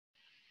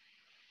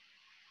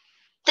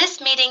This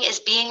meeting is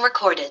being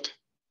recorded.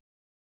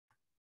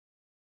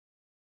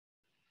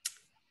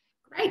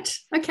 Great.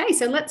 Okay,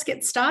 so let's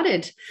get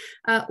started.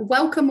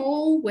 Welcome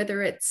all,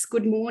 whether it's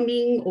good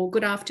morning or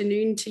good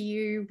afternoon to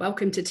you.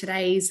 Welcome to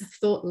today's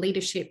Thought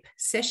Leadership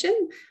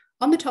session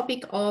on the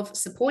topic of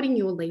supporting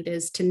your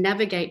leaders to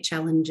navigate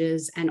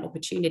challenges and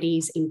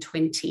opportunities in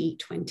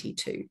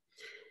 2022.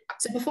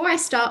 So before I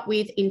start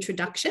with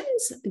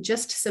introductions,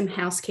 just some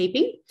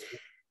housekeeping.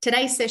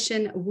 Today's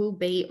session will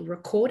be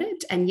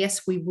recorded, and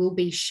yes, we will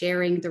be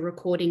sharing the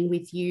recording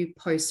with you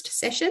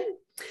post-session.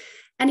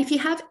 And if you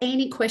have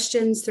any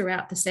questions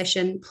throughout the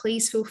session,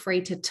 please feel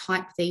free to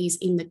type these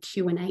in the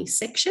Q&A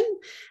section.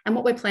 And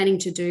what we're planning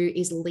to do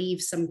is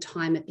leave some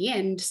time at the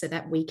end so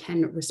that we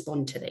can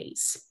respond to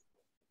these.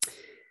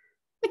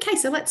 Okay,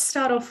 so let's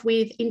start off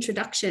with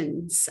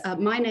introductions.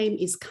 My name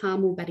is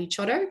Carmel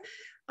Batticciotto.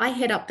 I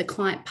head up the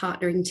client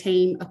partnering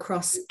team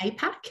across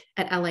APAC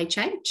at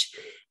LHH.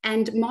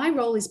 And my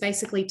role is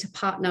basically to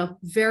partner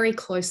very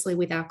closely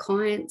with our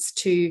clients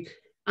to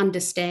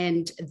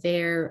understand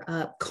their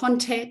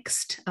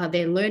context,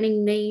 their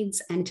learning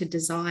needs, and to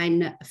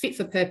design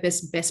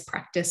fit-for-purpose, best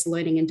practice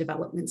learning and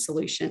development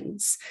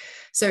solutions.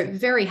 So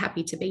very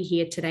happy to be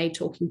here today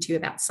talking to you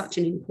about such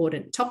an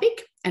important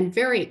topic, and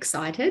very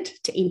excited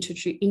to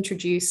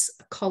introduce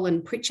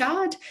Colin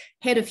Pritchard,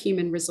 Head of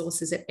Human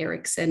Resources at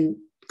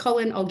Ericsson.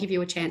 Colin, I'll give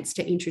you a chance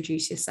to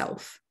introduce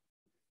yourself.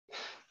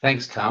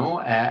 Thanks,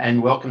 Carmel,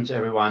 and welcome to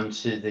everyone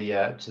to the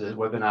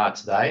webinar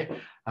today.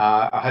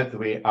 I hope that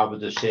we're able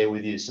to share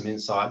with you some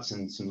insights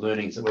and some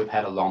learnings that we've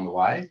had along the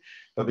way.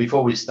 But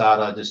before we start,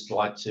 I'd just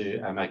like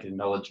to make an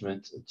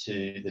acknowledgement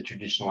to the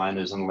traditional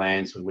owners and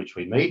lands with which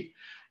we meet.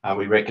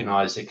 We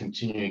recognise their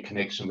continuing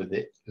connection with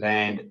the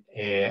land,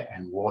 air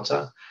and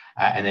water,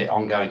 and their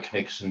ongoing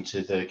connection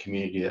to the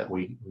community that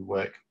we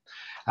work.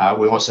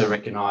 We also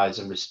recognise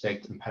and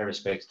respect and pay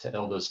respect to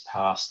elders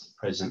past,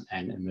 present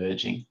and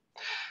emerging.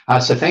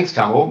 So thanks,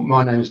 Carmel.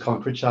 My name is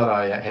Colin Pritchard.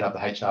 I head up the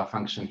HR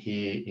function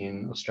here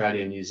in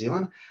Australia and New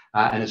Zealand,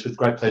 and it's with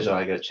great pleasure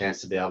I get a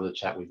chance to be able to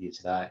chat with you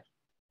today.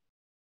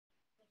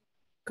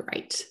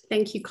 Great.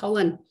 Thank you,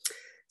 Colin.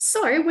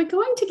 So we're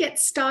going to get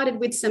started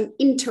with some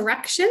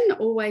interaction.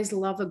 Always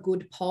love a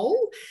good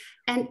poll.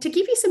 And to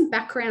give you some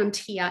background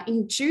here,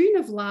 in June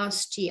of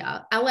last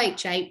year,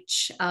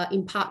 LHH,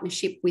 in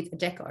partnership with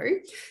Adecco,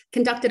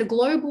 conducted a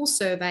global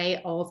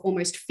survey of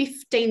almost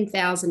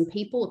 15,000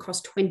 people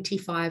across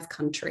 25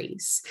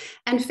 countries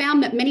and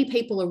found that many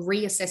people are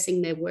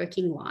reassessing their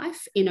working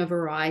life in a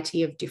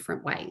variety of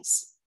different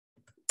ways.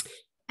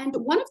 And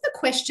one of the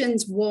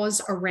questions was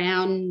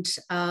around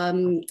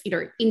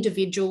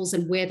individuals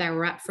and where they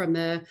were at from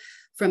a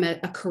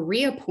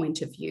career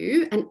point of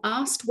view, and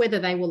asked whether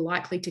they were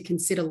likely to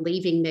consider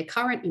leaving their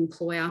current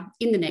employer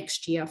in the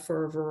next year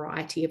for a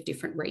variety of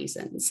different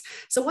reasons.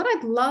 So what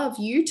I'd love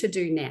you to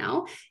do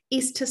now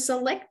is to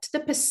select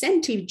the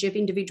percentage of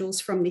individuals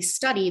from this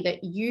study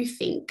that you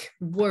think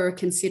were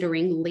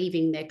considering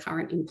leaving their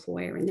current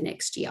employer in the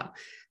next year.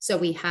 So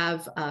we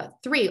have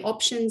three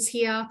options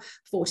here: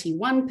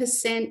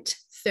 41%,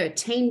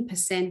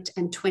 13%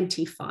 and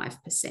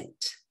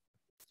 25%.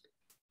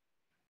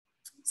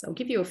 So I'll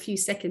give you a few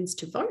seconds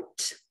to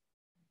vote.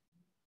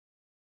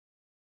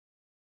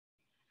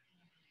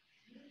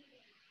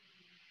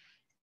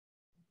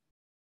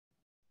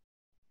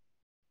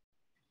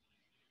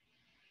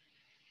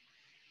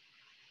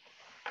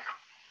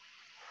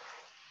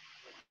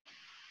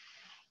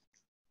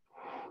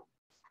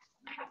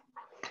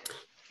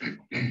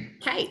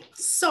 Okay,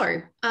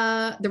 so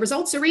the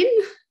results are in,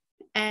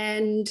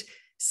 and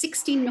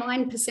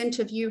 69%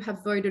 of you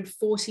have voted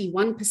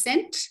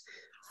 41%.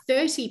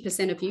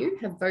 30% of you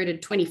have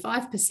voted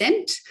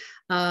 25%,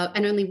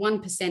 and only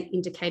 1%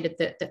 indicated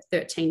that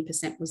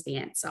 13% was the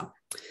answer.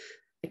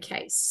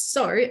 Okay,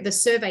 so the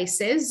survey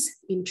says,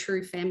 in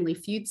true Family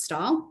Feud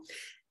style,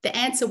 the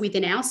answer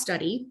within our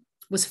study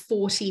was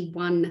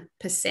 41%.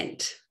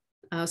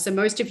 So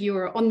most of you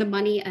are on the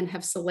money and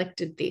have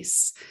selected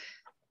this.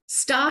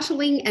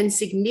 Startling and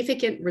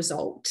significant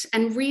result.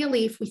 And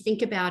really, if we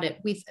think about it,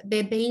 with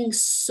there being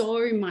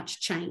so much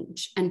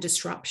change and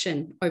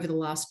disruption over the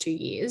last 2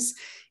 years,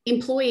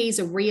 employees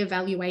are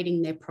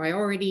reevaluating their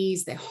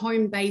priorities, their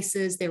home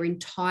bases, their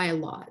entire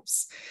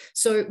lives.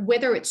 So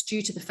whether it's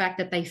due to the fact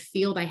that they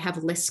feel they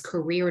have less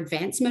career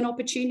advancement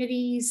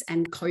opportunities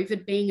and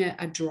COVID being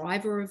a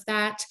driver of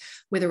that,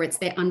 whether it's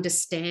them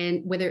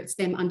understanding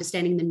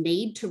the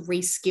need to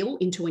reskill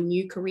into a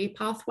new career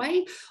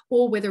pathway,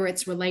 or whether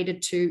it's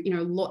related to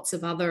lots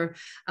of other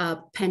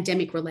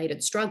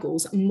pandemic-related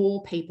struggles,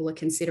 more people are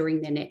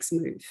considering their next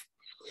move.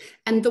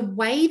 And the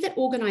way that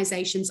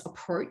organisations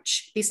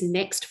approach this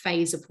next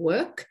phase of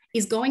work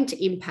is going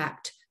to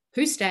impact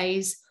who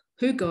stays,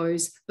 who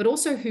goes, but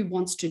also who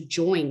wants to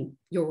join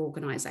your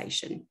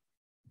organisation.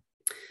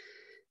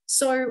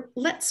 So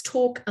let's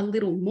talk a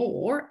little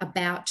more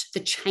about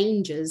the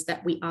changes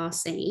that we are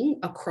seeing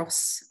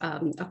across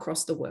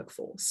the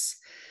workforce.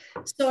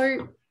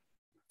 So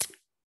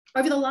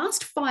Over the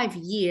last 5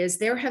 years,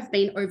 there have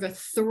been over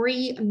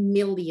 3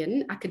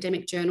 million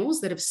academic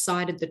journals that have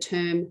cited the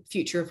term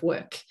future of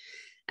work.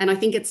 And I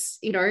think it's,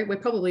 we're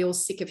probably all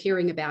sick of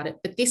hearing about it,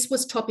 but this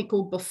was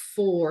topical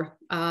before,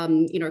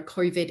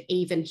 COVID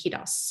even hit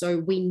us. So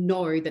we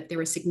know that there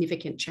are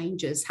significant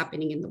changes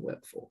happening in the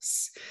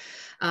workforce.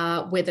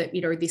 Whether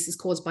this is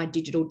caused by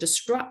digital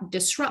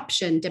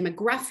disruption,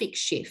 demographic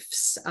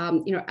shifts,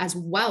 as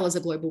well as a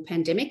global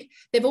pandemic,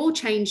 they've all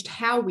changed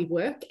how we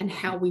work and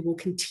how we will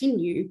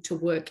continue to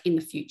work in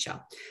the future.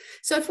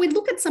 So if we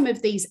look at some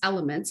of these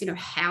elements,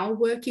 how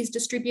work is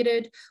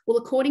distributed, well,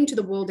 according to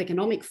the World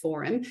Economic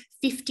Forum,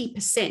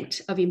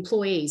 50% of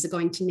employees are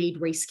going to need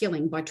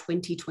reskilling by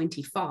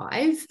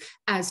 2025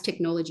 as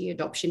technology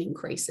adoption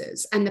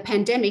increases. And the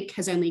pandemic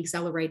has only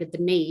accelerated the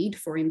need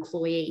for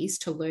employees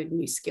to learn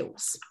new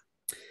skills.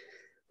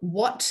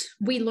 What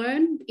we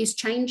learn is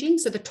changing.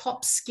 So the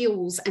top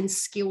skills and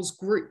skills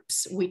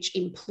groups which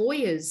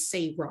employers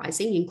see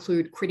rising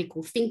include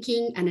critical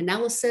thinking and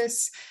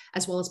analysis,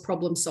 as well as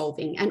problem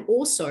solving, and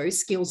also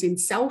skills in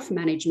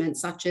self-management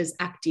such as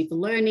active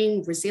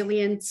learning,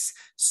 resilience,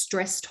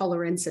 stress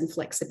tolerance, and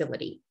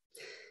flexibility.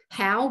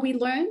 How we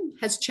learn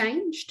has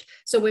changed.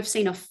 So we've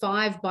seen a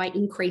 5x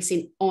increase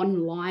in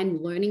online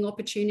learning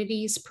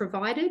opportunities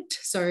provided.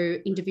 So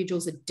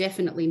individuals are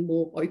definitely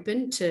more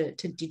open to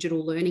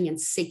digital learning and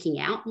seeking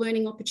out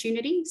learning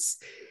opportunities.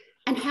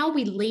 And how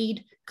we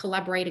lead,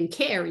 collaborate, and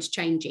care is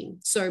changing.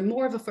 So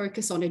more of a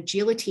focus on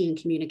agility and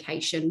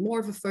communication, more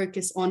of a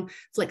focus on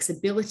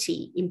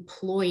flexibility,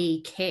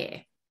 employee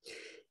care.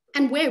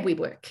 And where we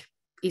work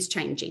is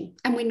changing.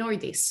 And we know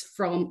this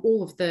from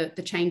all of the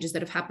changes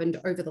that have happened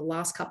over the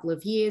last couple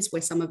of years,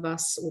 where some of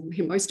us, or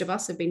most of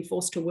us, have been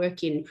forced to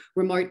work in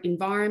remote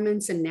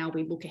environments. And now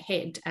we look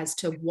ahead as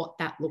to what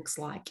that looks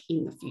like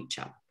in the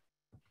future.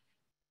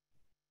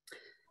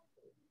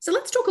 So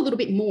let's talk a little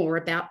bit more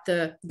about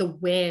the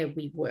where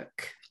we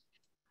work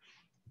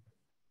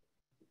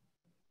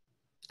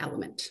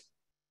element.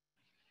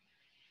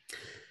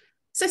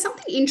 So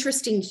something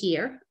interesting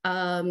here,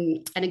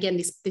 and again,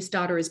 this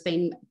data has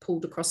been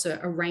pulled across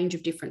a range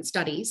of different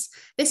studies.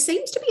 There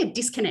seems to be a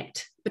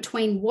disconnect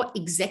between what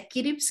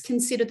executives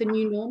consider the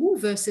new normal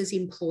versus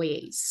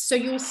employees. So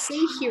you'll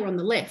see here on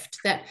the left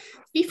that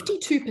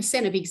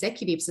 52% of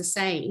executives are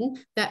saying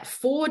that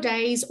 4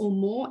 days or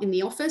more in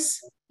the office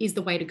is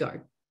the way to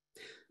go.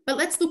 But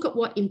let's look at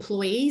what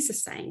employees are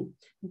saying.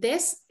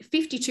 There's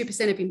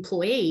 52% of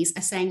employees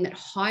are saying that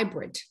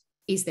hybrid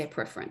is their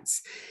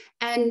preference.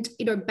 And,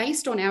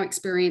 based on our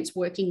experience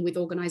working with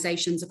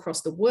organizations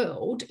across the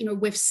world,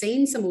 we've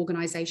seen some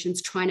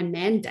organizations trying to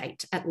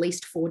mandate at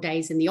least 4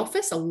 days in the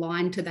office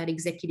aligned to that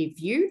executive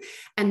view,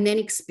 and then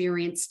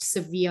experienced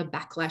severe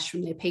backlash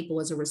from their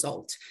people as a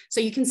result. So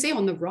you can see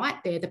on the right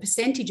there, the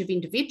percentage of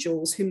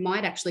individuals who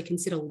might actually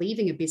consider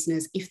leaving a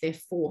business if they're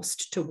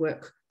forced to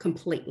work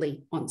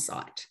completely on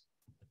site.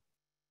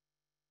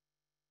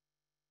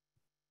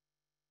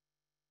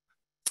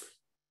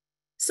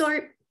 So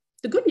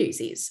the good news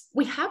is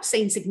we have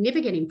seen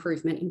significant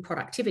improvement in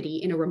productivity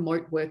in a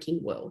remote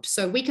working world.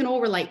 So we can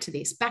all relate to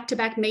this.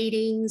 Back-to-back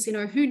meetings,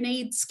 who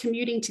needs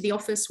commuting to the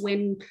office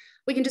when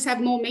we can just have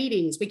more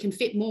meetings, we can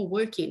fit more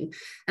work in.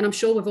 And I'm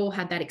sure we've all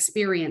had that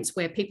experience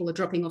where people are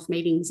dropping off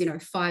meetings,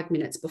 5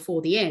 minutes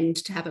before the end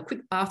to have a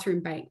quick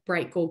bathroom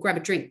break or grab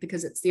a drink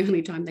because it's the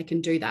only time they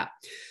can do that.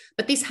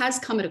 But this has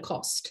come at a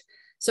cost.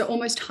 So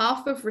almost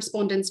half of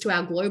respondents to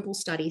our global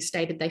study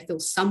stated they feel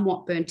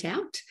somewhat burnt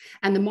out.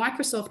 And the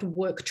Microsoft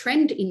Work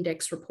Trend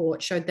Index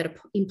report showed that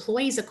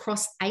employees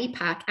across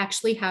APAC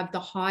actually have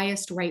the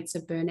highest rates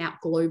of burnout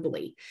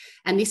globally.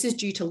 And this is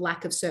due to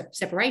lack of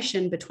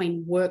separation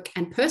between work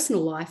and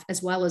personal life,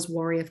 as well as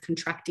worry of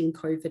contracting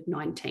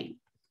COVID-19.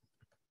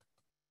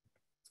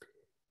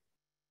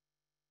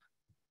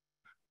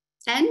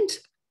 And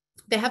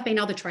there have been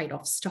other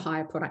trade-offs to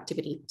higher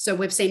productivity. So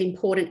we've seen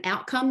important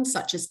outcomes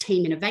such as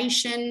team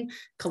innovation,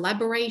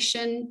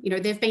 collaboration.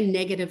 They've been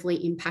negatively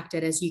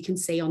impacted, as you can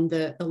see on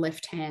the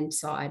left-hand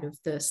side of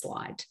the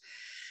slide.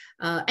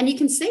 And you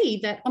can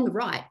see that on the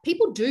right,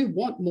 people do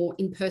want more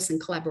in-person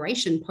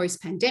collaboration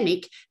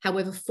post-pandemic.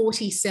 However,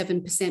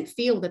 47%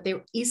 feel that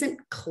there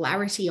isn't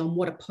clarity on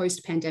what a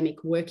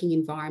post-pandemic working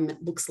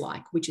environment looks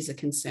like, which is a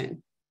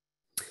concern.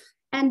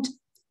 And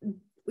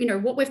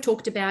what we've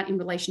talked about in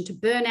relation to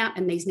burnout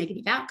and these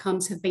negative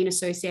outcomes have been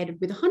associated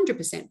with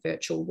 100%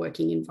 virtual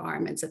working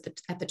environments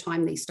at the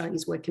time these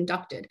studies were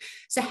conducted.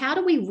 So how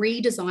do we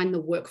redesign the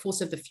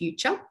workforce of the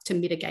future to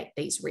mitigate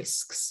these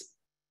risks?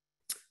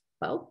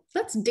 Well,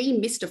 let's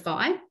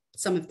demystify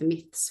some of the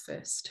myths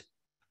first.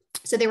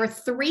 So there are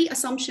 3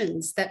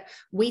 assumptions that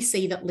we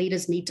see that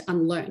leaders need to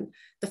unlearn.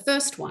 The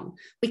first one,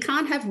 we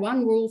can't have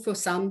one rule for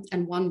some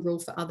and one rule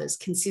for others.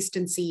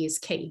 Consistency is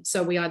key.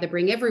 So we either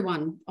bring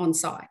everyone on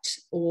site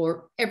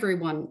or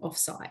everyone off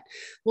site.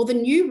 Well, the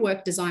new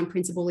work design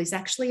principle is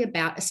actually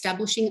about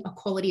establishing a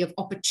quality of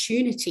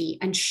opportunity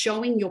and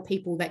showing your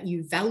people that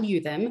you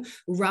value them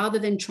rather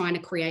than trying to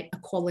create a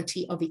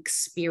quality of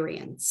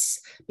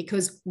experience,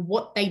 because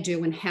what they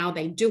do and how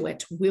they do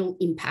it will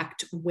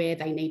impact where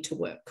they need to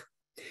work.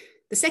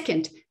 The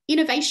second,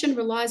 innovation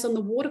relies on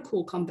the water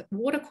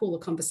cooler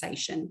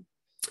conversation.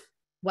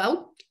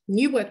 Well,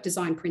 new work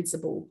design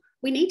principle,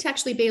 we need to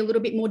actually be a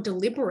little bit more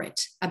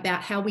deliberate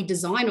about how we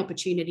design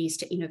opportunities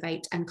to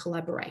innovate and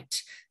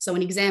collaborate. So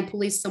an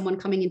example is someone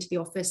coming into the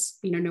office,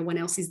 no one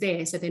else is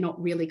there, so they're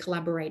not really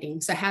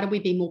collaborating. So how do we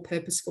be more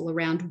purposeful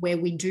around where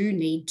we do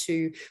need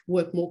to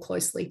work more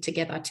closely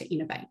together to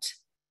innovate?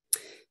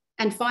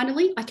 And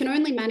finally, I can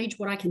only manage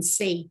what I can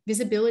see.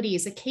 Visibility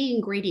is a key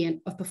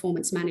ingredient of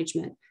performance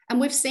management. And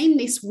we've seen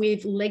this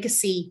with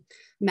legacy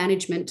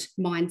management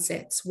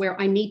mindsets, where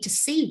I need to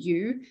see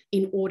you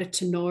in order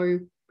to know,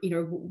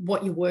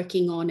 what you're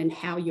working on and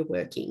how you're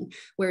working.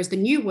 Whereas the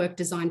new work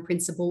design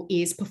principle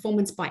is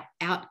performance by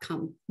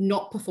outcome,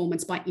 not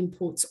performance by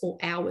inputs or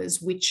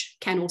hours, which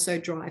can also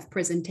drive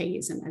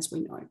presenteeism, as we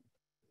know.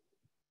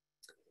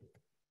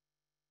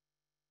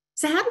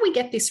 So how do we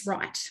get this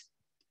right?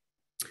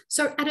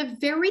 So at a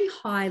very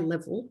high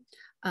level,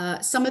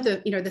 some of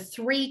the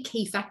 3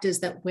 key factors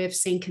that we've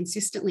seen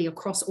consistently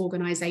across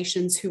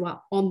organizations who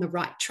are on the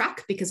right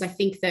track, because I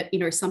think that,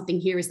 something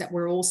here is that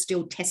we're all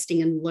still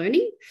testing and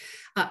learning,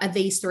 are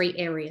these 3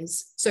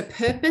 areas. So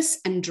purpose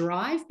and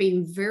drive,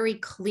 being very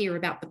clear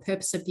about the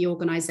purpose of the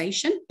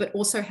organization, but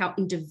also how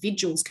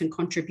individuals can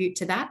contribute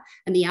to that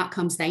and the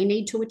outcomes they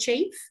need to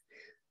achieve.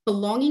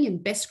 Belonging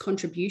and best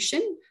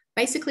contribution,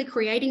 basically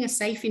creating a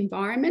safe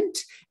environment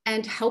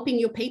and helping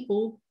your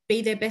people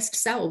be their best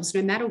selves,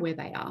 no matter where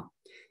they are.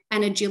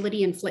 And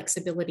agility and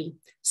flexibility.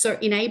 So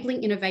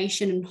enabling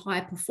innovation and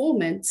high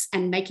performance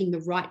and making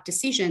the right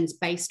decisions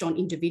based on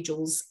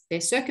individuals,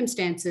 their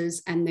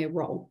circumstances and their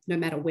role, no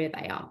matter where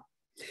they are.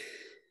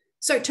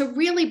 So to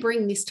really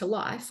bring this to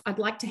life, I'd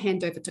like to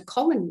hand over to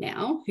Colin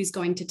now, who's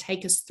going to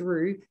take us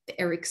through the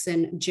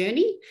Ericsson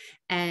journey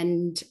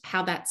and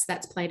how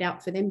that's played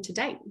out for them to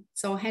date.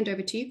 So I'll hand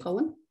over to you,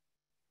 Colin.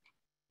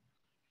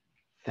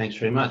 Thanks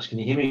very much. Can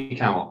you hear me,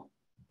 Carmel?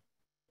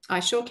 I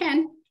sure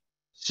can.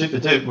 Super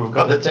duper. We've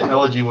got the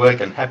technology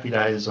working. Happy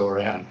days all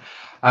around.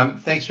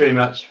 Thanks very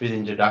much for the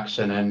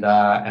introduction. And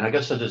I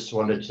guess I just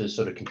wanted to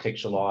sort of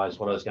contextualise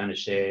what I was going to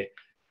share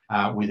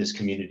with this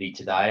community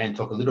today and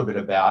talk a little bit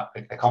about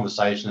a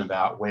conversation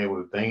about where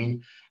we've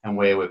been and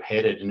where we've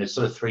headed. And there's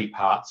sort of 3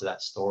 parts of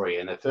that story.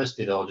 And the first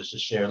bit, I'll just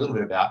share a little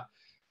bit about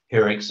who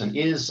Ericsson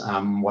is,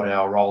 what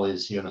our role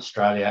is here in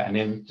Australia, and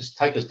then just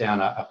take us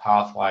down a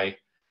pathway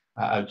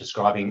of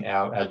describing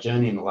our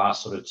journey in the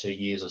last sort of 2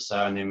 years or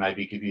so, and then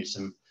maybe give you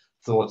some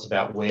thoughts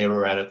about where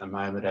we're at the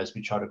moment as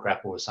we try to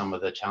grapple with some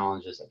of the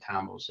challenges that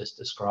Carmel's just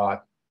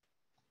described.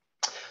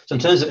 So in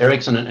terms of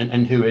Ericsson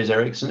and who is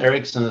Ericsson?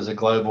 Ericsson is a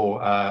global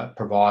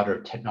provider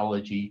of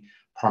technology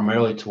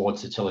primarily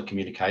towards the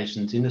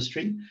telecommunications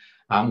industry.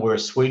 We're a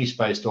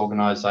Swedish-based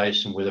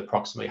organisation with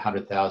approximately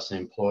 100,000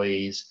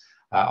 employees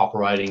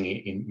operating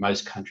in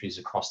most countries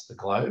across the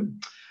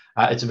globe.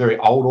 It's a very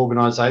old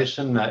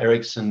organisation.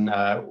 Ericsson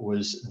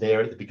was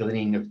there at the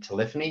beginning of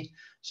telephony.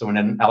 So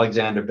when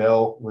Alexander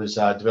Bell was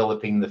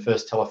developing the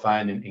first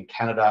telephone in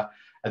Canada,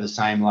 at the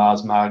same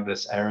Lars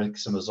Magnus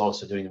Ericsson was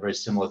also doing a very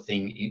similar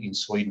thing in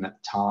Sweden at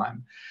the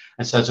time.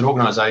 And so it's an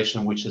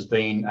organisation which has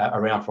been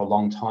around for a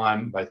long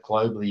time, both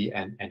globally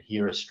and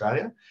here in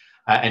Australia.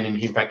 And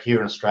in fact,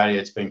 here in Australia,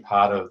 it's been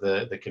part of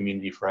the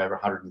community for over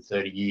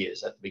 130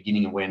 years, at the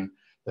beginning of when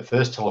the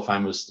first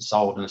telephone was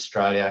sold in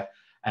Australia,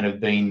 and have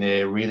been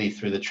there really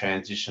through the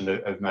transition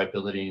of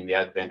mobility and the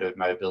advent of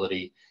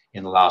mobility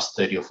in the last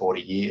 30 or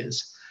 40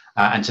 years.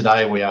 And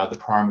today we are the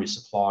primary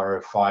supplier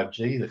of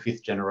 5G, the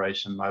 5th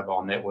generation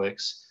mobile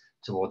networks,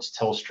 towards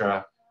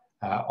Telstra,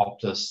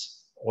 Optus,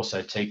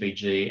 also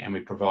TPG, and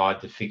we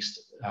provide the fixed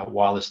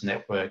wireless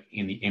network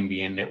in the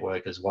NBN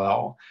network as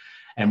well.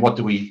 And what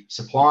do we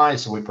supply?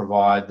 So we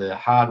provide the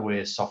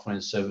hardware, software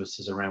and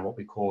services around what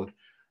we call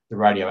the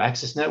radio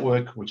access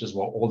network, which is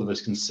what all of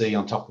us can see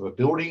on top of a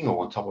building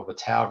or on top of a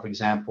tower, for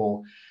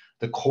example.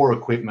 The core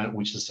equipment,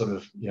 which is sort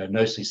of,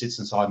 mostly sits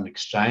inside an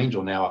exchange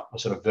or now a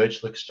sort of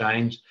virtual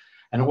exchange,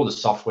 and all the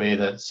software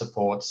that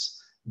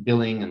supports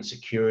billing and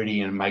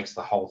security and makes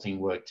the whole thing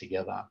work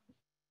together.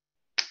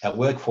 Our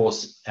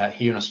workforce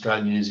here in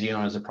Australia and New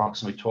Zealand is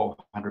approximately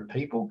 1,200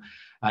 people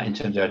in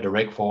terms of our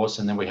direct force,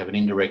 and then we have an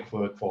indirect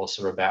workforce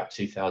of about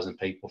 2,000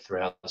 people through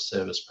our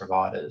service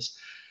providers.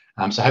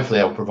 So hopefully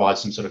that will provide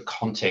some sort of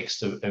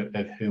context of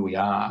who we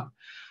are.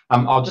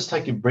 I'll just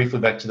take you briefly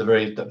back to the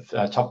very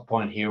top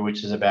point here,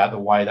 which is about the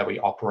way that we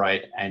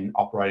operate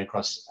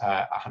across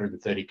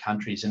 130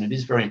 countries. And it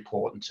is very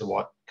important to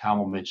what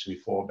Carmel mentioned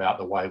before about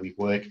the way we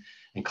work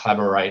and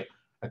collaborate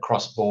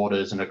across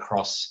borders and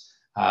across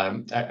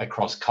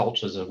across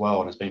cultures as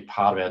well, and has been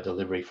part of our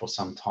delivery for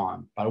some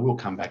time. But I will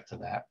come back to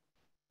that.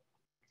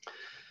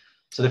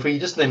 So if we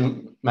just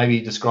then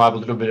maybe describe a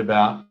little bit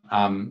about,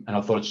 and I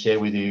thought I'd share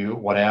with you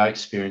what our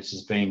experience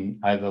has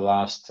been over the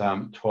last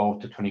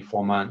 12 to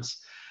 24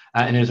 months.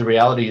 And there's a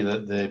reality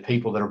that the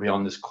people that will be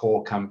on this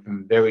call come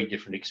from very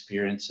different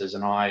experiences,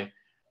 and I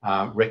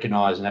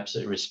recognise and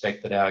absolutely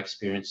respect that our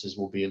experiences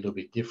will be a little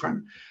bit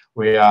different.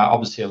 We are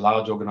obviously a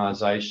large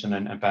organisation,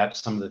 and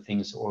perhaps some of the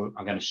things that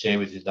I'm going to share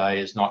with you today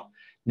is not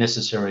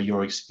necessarily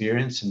your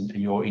experience and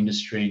your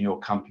industry and your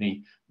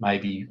company,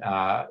 maybe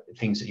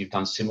things that you've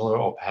done similar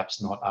or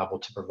perhaps not able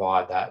to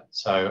provide that.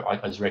 So I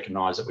just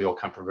recognise that we all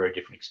come from very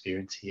different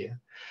experience here.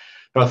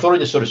 But I thought I'd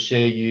just sort of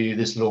share you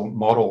this little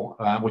model,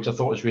 which I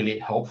thought was really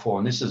helpful.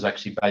 And this is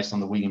actually based on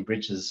the William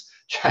Bridges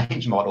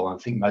change model. I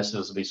think most of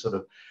us will be sort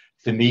of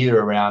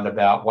familiar around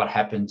about what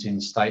happens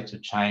in states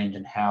of change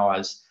and how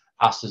us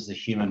as the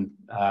human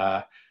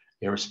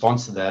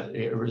response to that,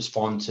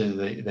 respond to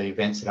the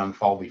events that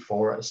unfold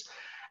before us.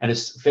 And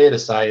it's fair to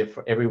say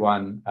for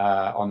everyone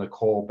on the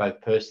call,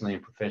 both personally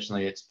and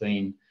professionally, it's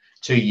been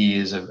 2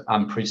 years of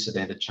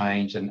unprecedented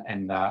change and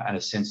a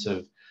sense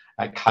of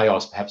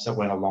chaos perhaps that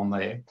went along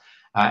there.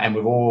 And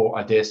we've all,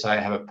 I dare say,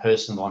 have a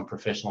personal and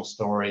professional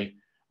story,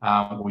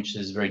 which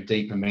is very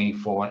deep and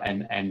meaningful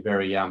and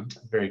very,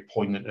 very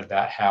poignant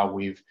about how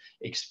we've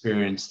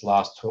experienced the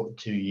last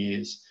 2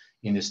 years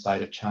in this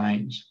state of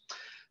change.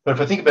 But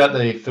if I think about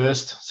the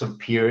first sort of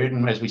period,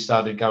 and as we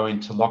started going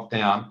into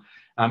lockdown,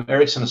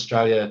 Ericsson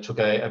Australia took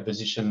a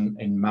position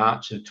in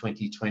March of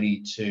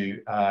 2020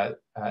 to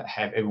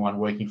have everyone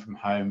working from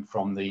home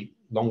from the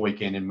long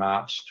weekend in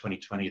March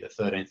 2020, the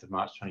 13th of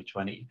March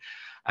 2020.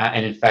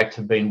 And in fact,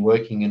 have been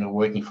working in a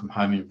working from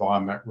home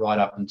environment right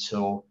up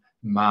until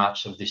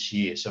March of this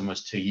year, so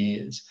almost 2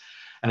 years.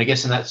 And I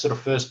guess in that sort of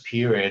first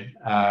period,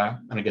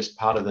 and I guess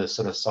part of the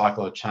sort of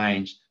cycle of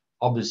change,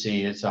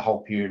 obviously it's a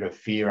whole period of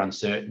fear,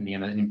 uncertainty,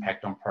 and an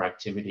impact on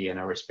productivity in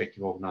our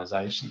respective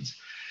organisations.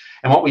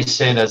 And what we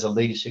said as a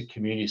leadership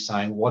community is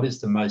saying, what is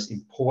the most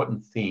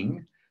important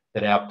thing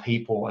that our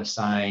people are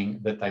saying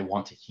that they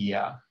want to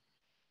hear?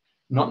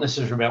 Not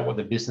necessarily about what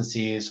the business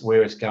is,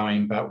 where it's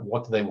going, but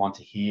what do they want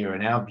to hear?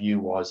 And our view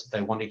was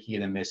they want to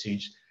hear the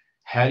message,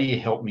 how do you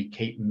help me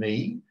keep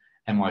me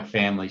and my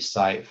family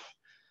safe?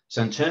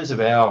 So in terms of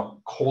our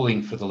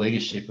calling for the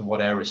leadership and what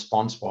our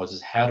response was,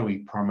 is how do we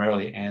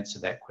primarily answer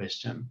that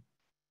question?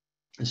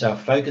 And so our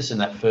focus in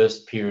that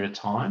first period of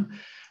time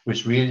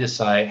was really to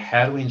say,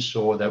 how do we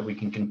ensure that we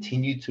can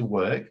continue to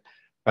work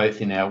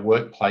both in our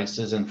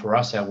workplaces, and for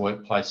us, our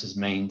workplaces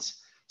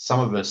means some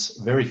of us,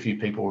 very few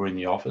people were in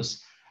the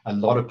office. A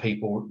lot of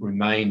people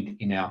remained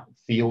in our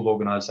field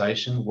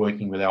organisation,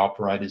 working with our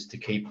operators to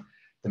keep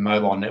the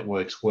mobile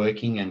networks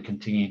working and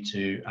continue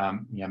to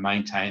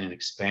maintain and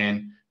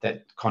expand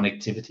that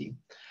connectivity,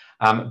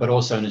 but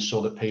also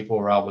ensure that people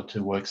are able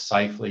to work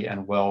safely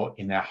and well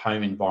in our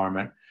home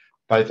environment,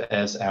 both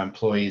as our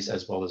employees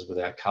as well as with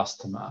our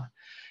customer.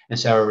 And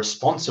so our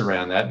response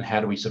around that, and how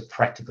do we sort of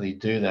practically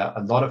do that,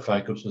 a lot of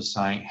focus was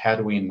saying, how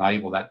do we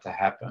enable that to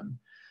happen?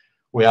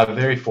 We are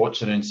very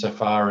fortunate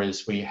insofar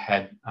as we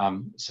had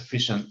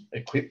sufficient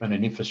equipment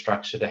and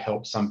infrastructure to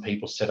help some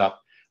people set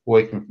up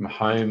working from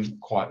home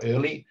quite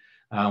early.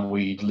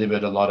 We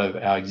delivered a lot of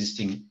our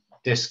existing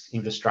desk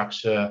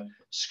infrastructure,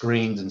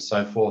 screens and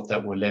so forth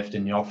that were left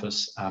in the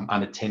office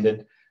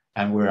unattended,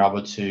 and we were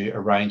able to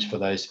arrange for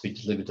those to be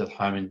delivered to the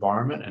home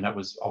environment, and that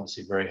was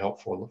obviously very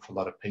helpful for a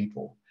lot of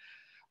people.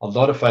 A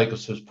lot of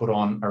focus was put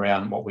on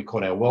around what we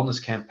call our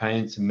wellness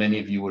campaigns, and many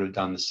of you would have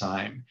done the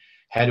same.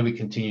 How do we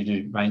continue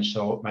to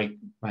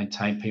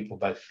maintain people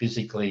both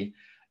physically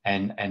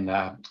and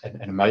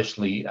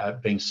emotionally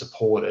being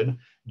supported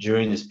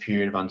during this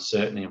period of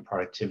uncertainty and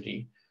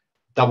productivity?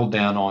 Double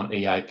down on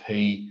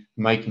EAP,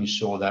 making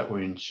sure that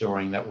we're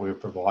ensuring that we're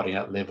providing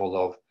that level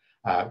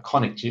of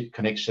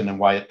connection and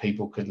way that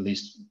people could at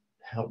least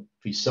help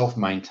be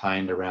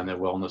self-maintained around their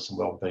wellness and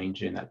well-being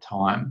during that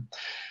time.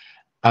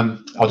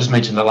 I'll just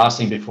mention the last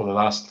thing before the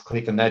last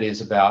click, and that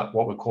is about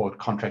what we call a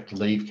contract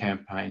leave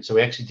campaign. So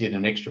we actually did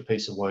an extra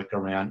piece of work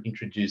around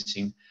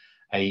introducing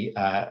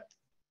a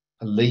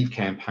leave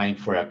campaign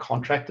for our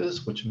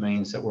contractors, which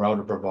means that we're able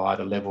to provide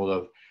a level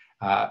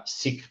of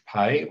sick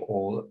pay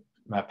or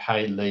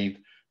paid leave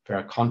for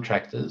our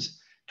contractors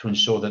to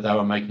ensure that they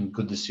were making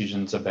good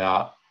decisions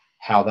about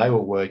how they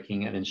were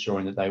working and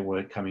ensuring that they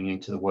weren't coming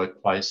into the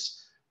workplace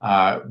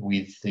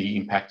with the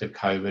impact of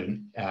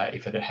COVID,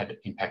 if it had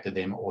impacted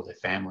them or their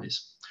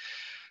families.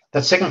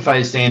 That second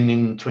phase then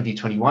in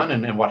 2021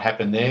 and what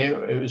happened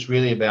there, it was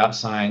really about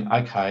saying,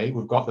 okay,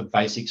 we've got the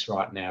basics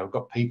right now. We've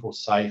got people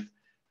safe.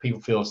 People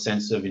feel a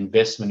sense of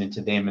investment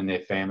into them and their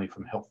family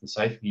from a health and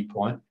safety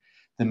viewpoint.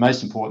 The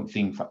most important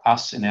thing for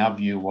us, in our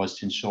view, was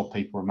to ensure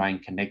people remain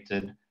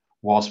connected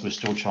whilst we're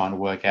still trying to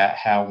work out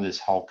how this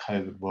whole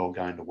COVID world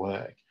going to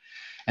work.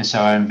 And so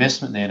our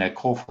investment there and our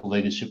call for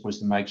leadership was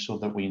to make sure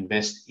that we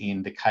invest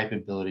in the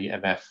capability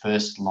of our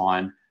first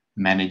line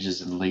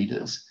managers and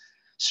leaders,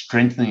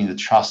 strengthening the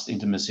trust,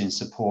 intimacy and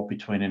support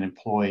between an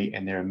employee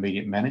and their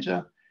immediate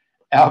manager,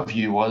 our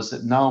view was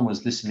that no one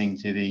was listening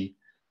to the,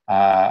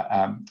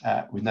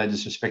 with no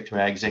disrespect to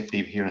our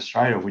executive here in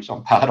Australia, which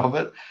I'm part of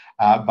it,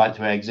 but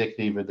to our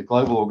executive of the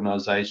global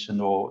organisation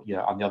or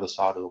on the other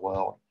side of the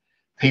world.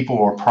 People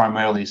were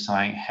primarily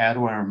saying, how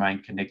do I remain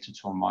connected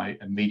to my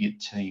immediate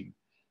team,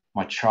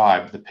 my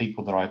tribe, the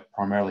people that I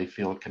primarily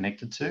feel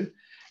connected to?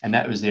 And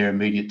that was their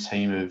immediate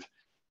team of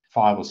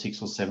 5 or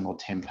 6 or 7 or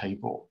 10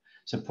 people.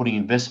 So putting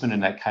investment in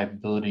that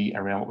capability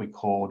around what we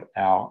called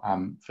our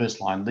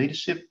first line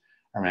leadership,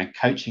 around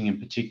coaching in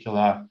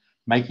particular,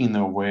 making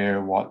them aware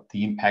of what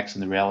the impacts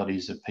and the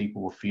realities of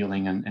people were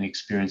feeling and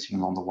experiencing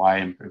along the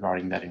way and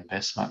providing that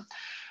investment.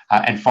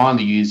 And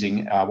finally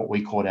using what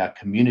we called our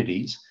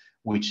communities,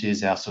 which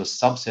is our sort of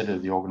subset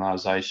of the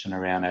organisation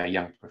around our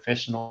young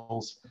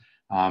professionals,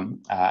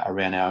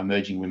 around our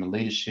emerging women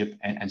leadership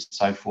and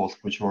so forth,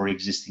 which are already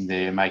existing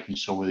there, making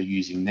sure we're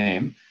using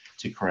them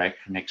to create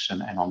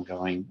connection and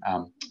ongoing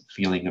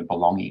feeling of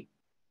belonging.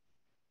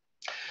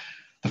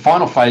 The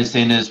final phase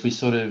then is we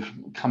sort of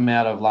come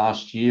out of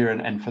last year,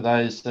 and for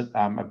those that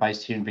are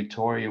based here in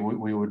Victoria,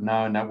 we would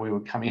know that we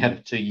were coming out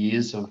of 2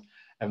 years of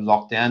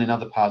lockdown. In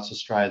other parts of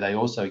Australia, they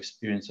also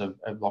experienced a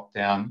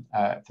lockdown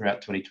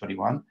throughout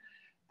 2021,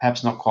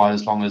 perhaps not quite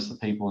as long as the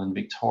people in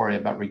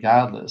Victoria, but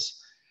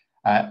regardless,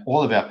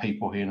 all of our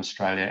people here in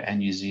Australia and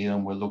New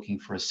Zealand were looking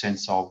for a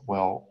sense of,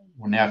 well,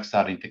 we're now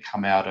starting to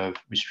come out of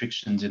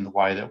restrictions in the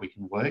way that we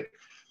can work,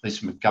 at least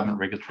from a government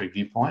regulatory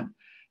viewpoint.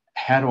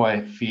 How do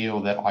I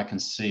feel that I can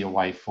see a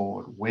way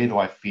forward? Where do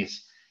I fit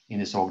in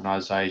this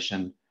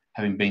organisation,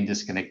 having been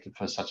disconnected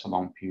for such a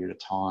long period of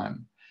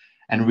time?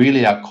 And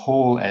really our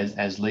call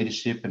as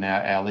leadership and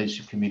our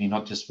leadership community,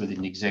 not just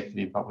within the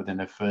executive, but within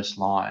the first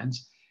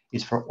lines,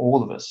 is for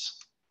all of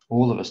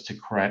us to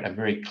create a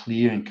very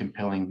clear and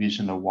compelling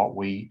vision of what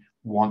we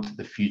want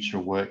the future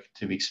work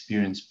to be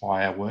experienced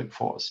by our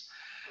workforce.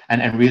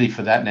 And really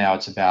for that now,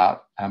 it's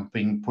about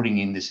putting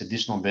in this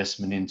additional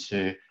investment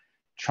into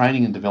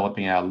training and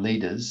developing our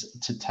leaders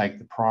to take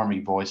the primary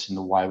voice in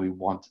the way we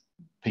want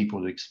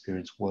people to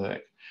experience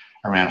work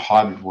around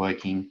hybrid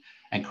working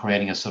and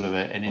creating a sort of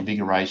an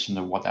invigoration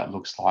of what that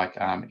looks like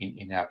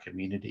in our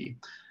community.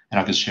 And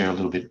I can share a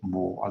little bit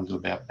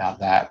about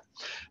that.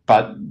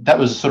 But that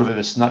was sort of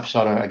a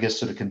snapshot, I guess,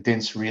 sort of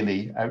condensed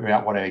really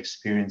about what our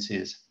experience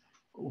is.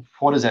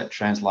 What does that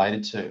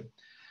translate to?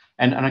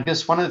 And I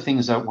guess one of the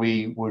things that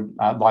we would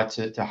like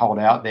to hold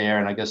out there,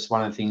 and I guess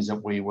one of the things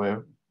that we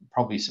were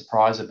probably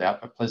surprised about,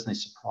 but pleasantly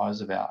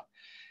surprised about,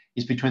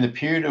 is between the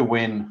period of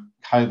when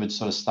COVID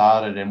sort of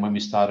started and when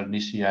we started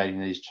initiating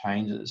these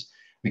changes,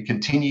 we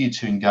continued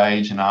to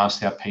engage and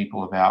ask our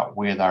people about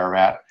where they're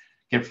at,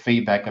 get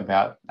feedback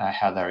about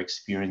how they're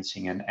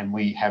experiencing, and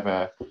we have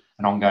an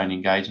ongoing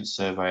engagement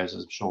survey, as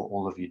I'm sure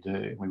all of you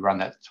do. We run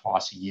that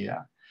twice a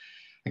year.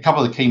 A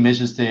couple of the key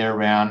measures there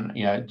around,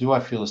 do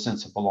I feel a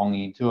sense of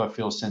belonging? Do I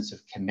feel a sense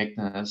of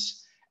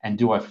connectedness? And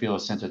do I feel a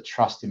sense of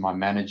trust in my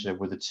manager?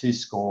 Were the two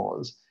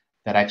scores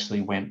that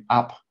actually went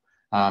up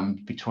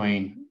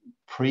between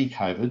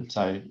pre-COVID,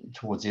 so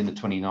towards the end of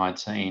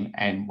 2019,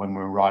 and when we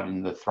were right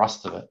in the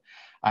thrust of it.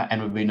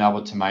 And we've been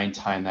able to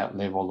maintain that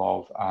level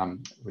of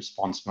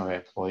response from our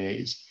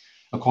employees.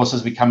 Of course,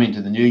 as we come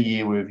into the new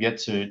year, we've yet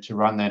to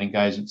run that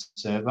engagement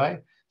survey.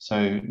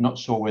 So not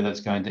sure where that's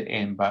going to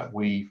end, but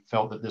we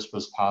felt that this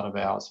was part of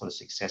our sort of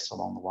success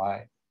along the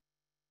way.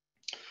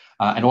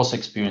 And also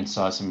experienced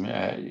some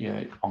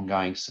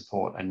ongoing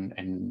support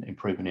and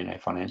improvement in our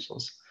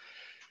financials.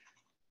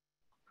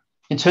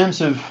 In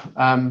terms of,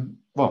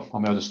 well, I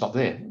may as well stop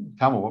there.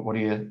 Carmel, what would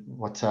you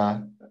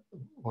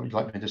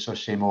like me to sort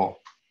of share more?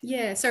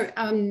 Yeah, so,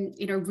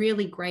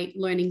 really great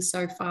learning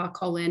so far,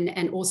 Colin,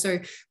 and also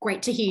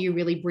great to hear you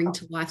really bring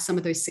to life some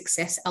of those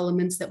success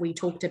elements that we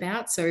talked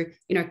about. So,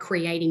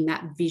 creating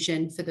that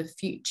vision for the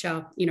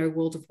future,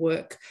 world of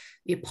work,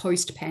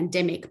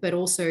 post-pandemic, but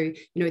also,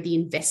 the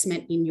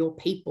investment in your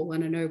people.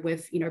 And I know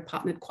we've,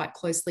 partnered quite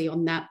closely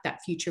on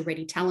that future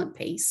ready talent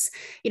piece.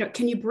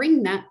 Can you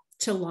bring that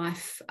to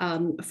life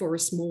for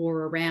us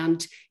more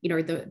around,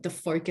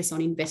 the focus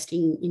on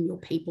investing in your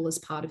people as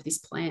part of this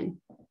plan?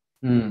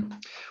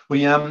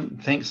 Well,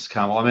 thanks,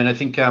 Carmel. I mean, I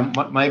think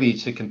maybe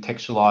to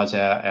contextualise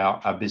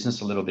our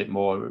business a little bit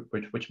more,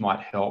 which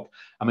might help.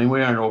 I mean,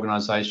 we're an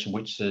organisation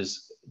which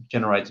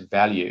generates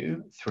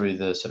value through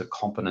the sort of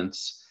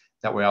competence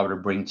that we're able to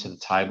bring to the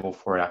table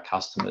for our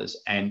customers.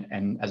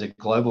 And as a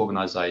global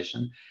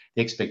organisation,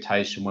 the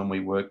expectation when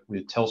we work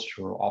with Telstra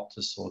or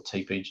Optus or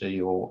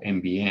TPG or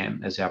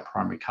NBN as our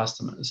primary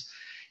customers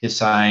is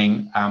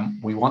saying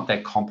we want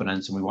that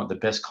competence and we want the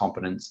best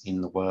competence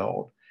in the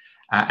world.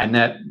 And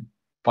that,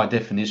 by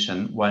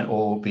definition, won't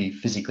all be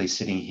physically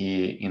sitting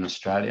here in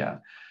Australia.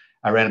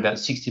 Around about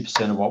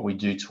 60% of what we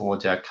do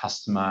towards our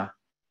customer,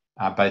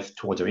 both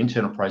towards our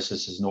internal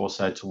processes and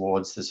also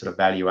towards the sort of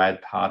value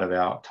add part of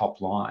our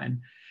top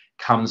line,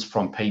 comes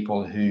from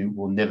people who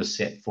will never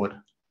set foot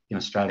in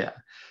Australia.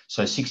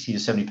 So 60 to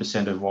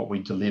 70% of what we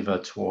deliver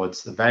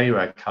towards the value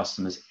add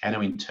customers and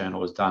our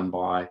internal is done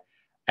by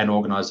an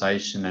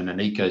organisation and an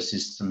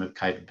ecosystem of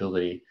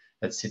capability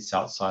that sits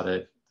outside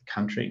of the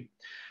country.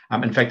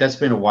 In fact, that's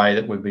been a way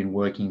that we've been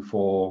working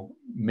for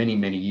many,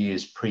 many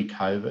years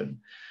pre-COVID.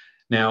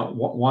 Now,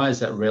 why is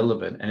that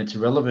relevant? And it's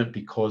relevant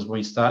because when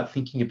we start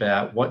thinking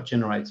about what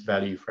generates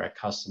value for our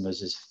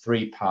customers, there's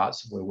three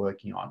parts that we're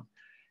working on.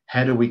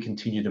 How do we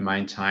continue to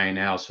maintain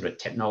our sort of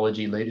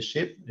technology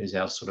leadership is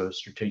our sort of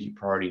strategic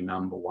priority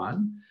number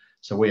one.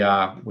 So we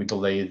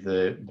believe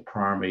the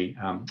primary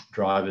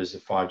drivers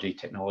of 5G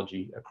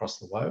technology across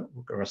the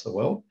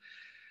world.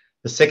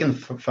 The second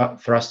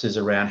thrust is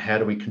around how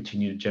do we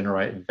continue to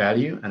generate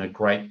value and a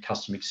great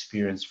customer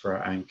experience for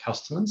our own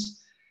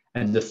customers.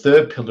 And the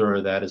third pillar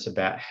of that is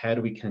about how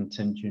do we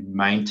continue to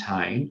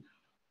maintain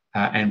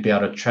and be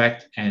able to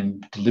attract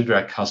and deliver to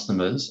our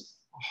customers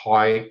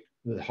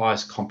the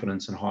highest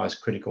competence and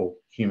highest critical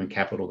human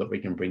capital that we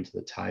can bring to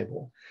the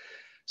table.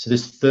 So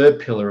this third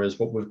pillar is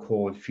what we've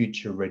called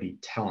future-ready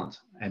talent.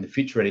 And the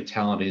future-ready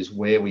talent is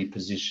where we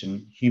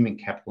position human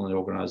capital in the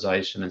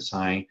organisation and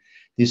saying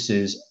this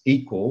is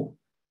equal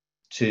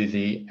to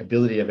the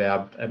ability of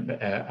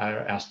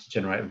us to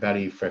generate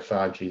value for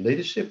 5G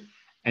leadership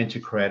and to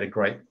create a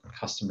great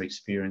customer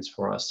experience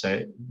for us.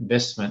 So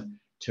investment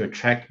to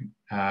attract,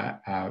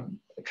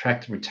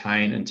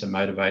 retain, and to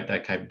motivate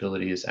that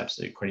capability is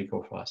absolutely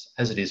critical for us,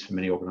 as it is for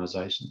many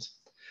organisations.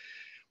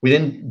 We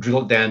then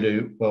drill it down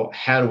to, well,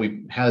 how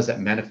does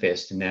that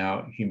manifest in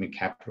our human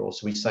capital?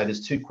 So we say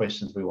there's two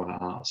questions we want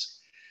to ask.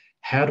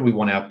 How do we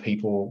want our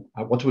people,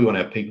 what do we want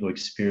our people to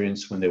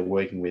experience when they're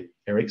working with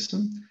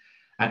Ericsson?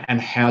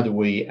 And how do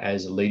we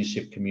as a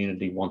leadership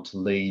community want to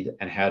lead,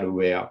 and how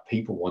do our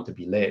people want to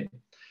be led?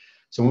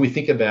 So when we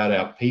think about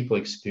our people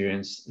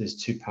experience, there's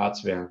two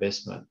parts of our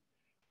investment.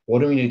 What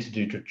do we need to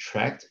do to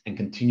attract and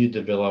continue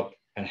to develop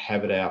and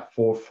have at our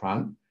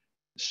forefront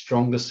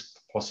strongest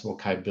possible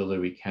capability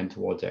we can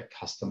towards our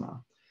customer,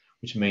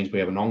 which means we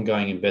have an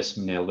ongoing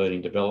investment in our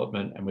learning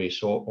development, and we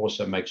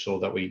also make sure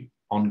that we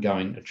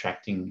ongoing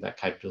attracting that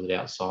capability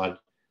outside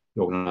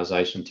the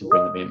organisation to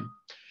bring them in.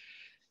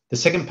 The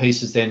second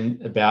piece is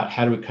then about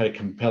how do we create a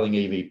compelling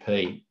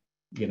EVP?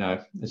 You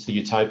know, it's the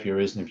utopia,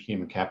 isn't it, of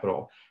human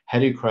capital? How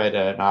do you create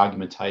an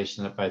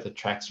argumentation that both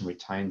attracts and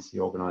retains the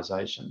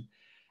organisation?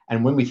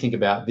 And when we think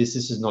about this,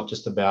 this is not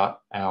just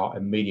about our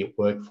immediate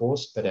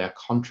workforce, but our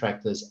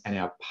contractors and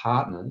our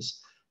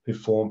partners who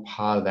form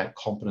part of that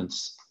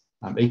competence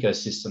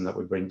ecosystem that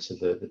we bring to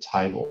the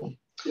table.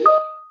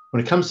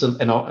 When it comes to,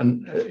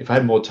 and if I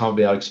had more time, I'd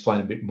be able to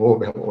explain a bit more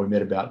about what we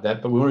meant about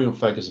that, but we want to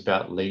focus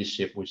about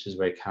leadership, which is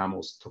where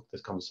Carmel's took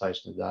this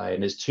conversation today.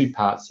 And there's two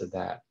parts of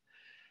that.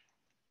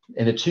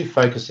 And the two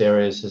focus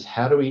areas is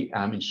how do we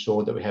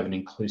ensure that we have an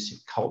inclusive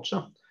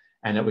culture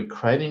and that we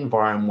create an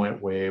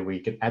environment where we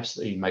can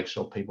absolutely make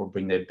sure people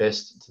bring their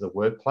best to the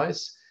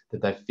workplace,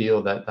 that they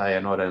feel that they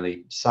are not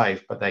only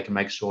safe, but they can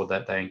make sure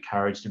that they're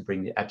encouraged to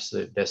bring the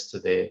absolute best to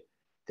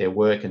their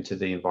work and to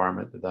the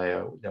environment that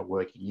they're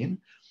working in,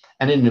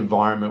 and in an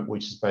environment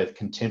which is both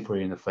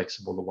contemporary and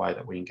flexible the way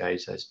that we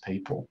engage those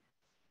people.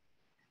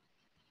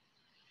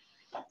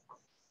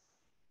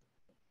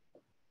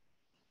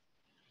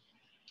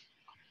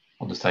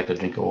 I'll just take a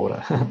drink of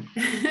water.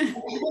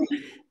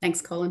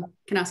 Thanks, Colin.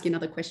 Can I ask you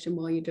another question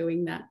while you're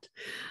doing that?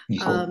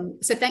 Sure.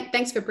 So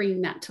thanks for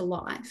bringing that to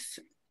life.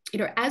 You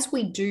know, as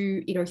we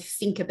do,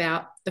 think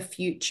about the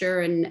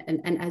future and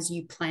as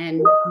you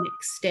plan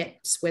next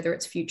steps, whether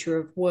it's future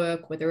of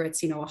work, whether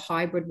it's, a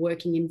hybrid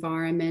working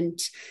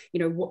environment,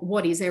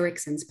 what is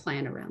Ericsson's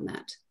plan around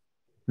that?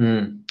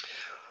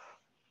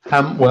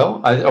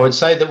 Well, I would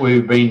say that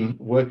we've been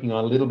working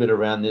on a little bit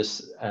around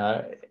this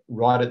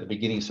right at the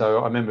beginning. So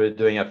I remember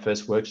doing our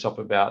first workshop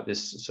about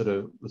this sort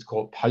of, let's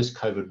call it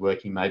post-COVID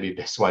working, maybe the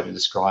best way to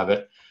describe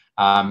it,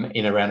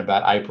 in around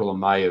about April or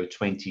May of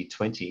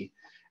 2020.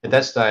 At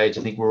that stage,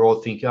 I think we're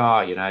all thinking,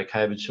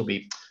 COVID should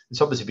be,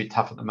 it's obviously a bit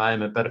tough at the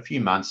moment, but a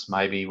few months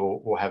maybe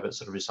we'll have it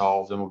sort of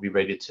resolved and we'll be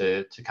ready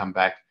to come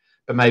back.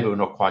 But maybe we're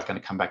not quite going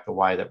to come back the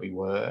way that we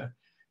were.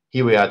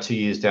 Here we are 2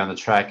 years down the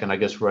track, and I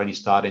guess we're only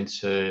starting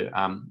to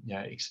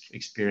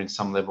experience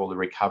some level of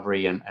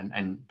recovery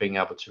and being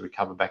able to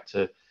recover back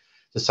to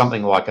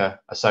something like a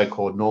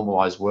so-called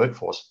normalised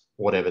workforce,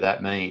 whatever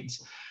that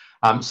means.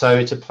 So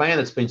it's a plan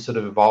that's been sort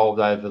of evolved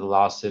over the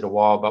last little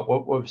while, but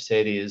what we've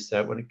said is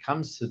that when it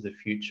comes to the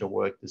future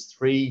work, there's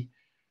three.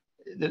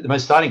 The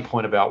most starting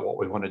point about what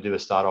we want to do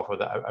is start off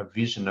with a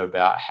vision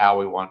about how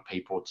we want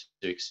people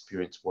to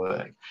experience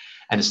work.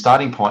 And the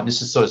starting point, and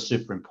this is sort of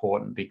super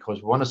important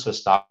because we want to sort of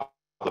start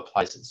with a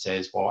place that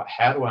says, well,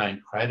 how do I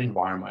create an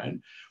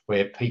environment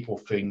where people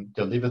can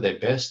deliver their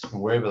best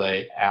from wherever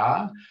they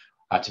are,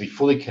 to be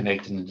fully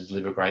connected and to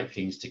deliver great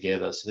things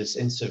together. So this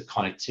sense of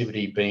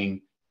connectivity,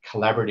 being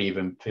collaborative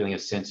and feeling a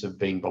sense of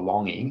being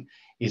belonging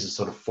is a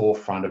sort of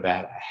forefront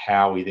about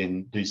how we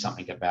then do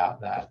something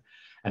about that.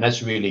 And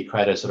that's really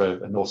create a sort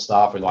of a North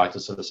Star, if we like, to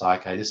sort of say,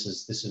 okay, this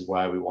is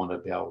where we want to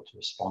be able to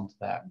respond to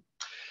that.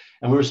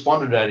 And we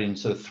responded to that in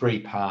sort of three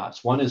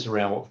parts. One is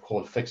around what we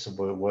call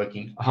flexible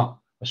working. I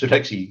should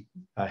actually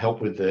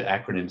help with the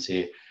acronyms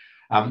here.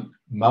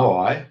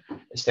 MOI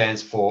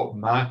stands for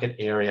Market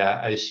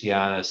Area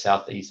Oceania,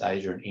 Southeast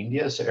Asia and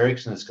India. So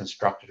Ericsson is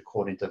constructed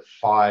according to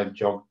 5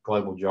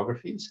 global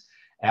geographies.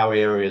 Our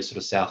area is sort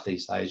of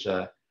Southeast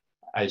Asia,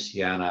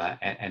 Oceania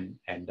and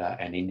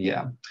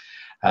India.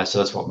 So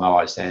that's what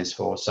MOI stands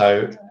for.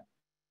 So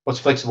what's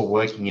flexible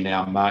working in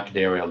our market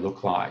area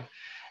look like?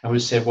 And we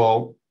said,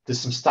 well, there's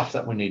some stuff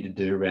that we need to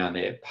do around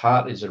there.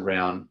 Part is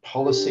around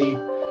policy,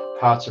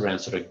 parts around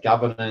sort of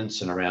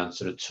governance and around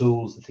sort of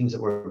tools, the things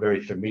that we're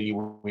very familiar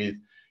with,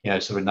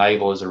 sort of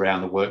enablers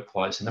around the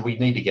workplace. And then we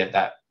need to get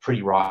that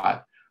pretty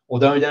right.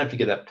 Although we don't have to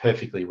get that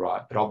perfectly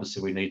right, but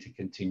obviously we need to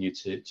continue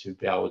to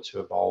be able to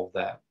evolve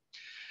that.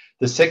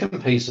 The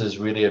second piece is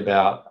really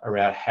about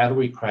how do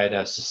we create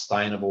a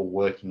sustainable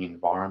working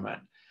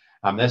environment.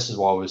 This is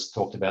why we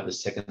talked about the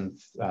second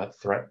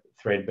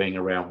thread being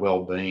around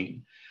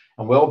well-being.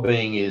 And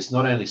well-being is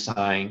not only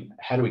saying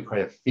how do we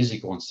create a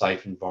physical and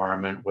safe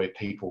environment where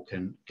people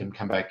can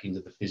come back into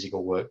the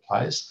physical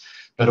workplace,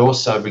 but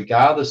also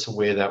regardless of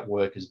where that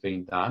work is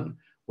being done,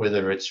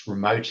 whether it's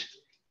remote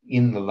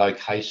in the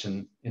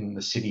location in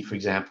the city, for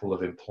example,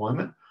 of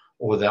employment,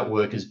 or that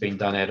work is being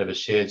done out of a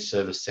shared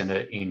service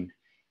centre in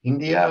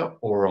India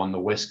or on the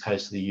west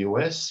coast of the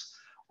US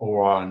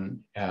or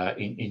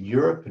in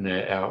Europe and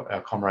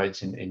our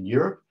comrades in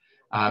Europe.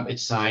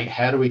 It's saying,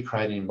 how do we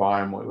create an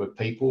environment where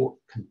people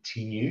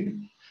continue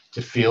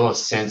to feel a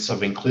sense of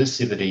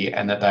inclusivity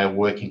and that they are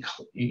working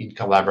in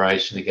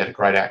collaboration to get a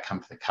great outcome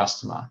for the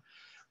customer,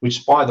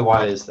 which, by the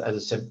way, as I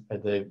said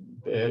at the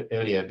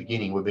earlier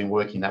beginning, we've been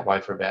working that way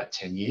for about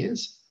 10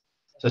 years.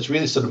 So it's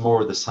really sort of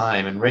more of the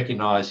same, and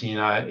recognise,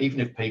 even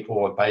if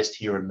people are based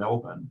here in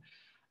Melbourne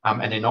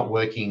and they're not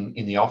working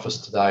in the office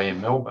today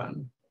in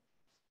Melbourne,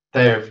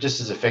 they're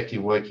just as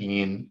effective working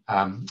in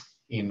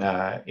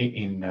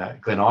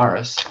Glen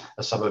Iris,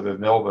 a suburb of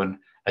Melbourne,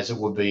 as it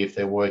would be if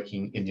they're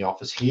working in the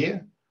office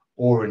here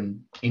or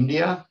in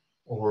India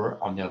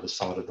or on the other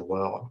side of the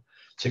world.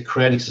 So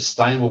creating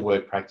sustainable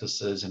work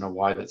practices in a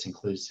way that's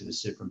inclusive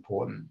is super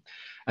important.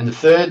 And the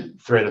third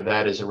thread of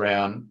that is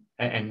around,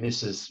 and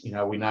this is,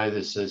 we know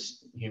this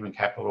as human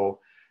capital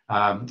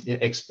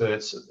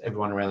experts,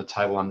 everyone around the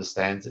table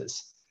understands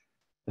this.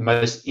 The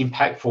most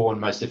impactful and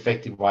most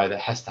effective way that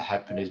has to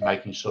happen is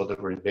making sure that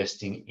we're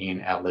investing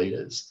in our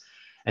leaders.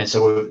 And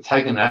so we've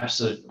taken an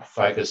absolute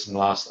focus in the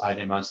last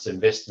 18 months to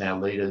invest in our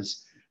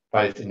leaders,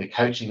 both in the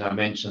coaching I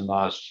mentioned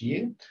last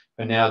year,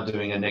 but now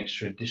doing an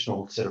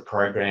additional set of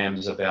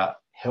programs about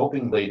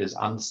helping leaders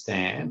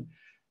understand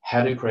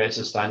how to create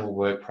sustainable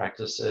work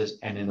practices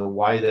and in the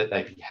way that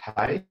they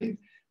behave,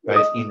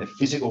 both in the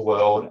physical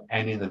world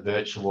and in the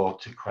virtual world,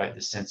 to create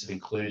this sense of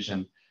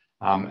inclusion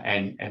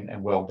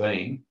and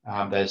well-being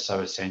that is so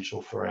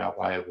essential for our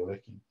way of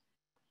working.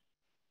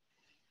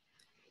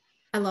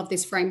 I love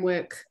this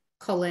framework,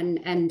 Colin,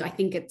 and I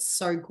think it's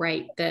so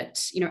great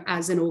that,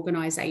 as an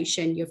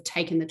organisation, you've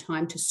taken the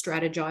time to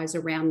strategize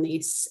around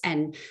this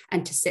and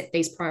to set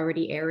these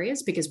priority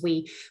areas, because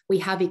we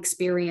have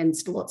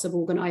experienced lots of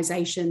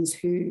organisations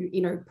who,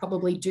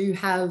 probably do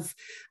have,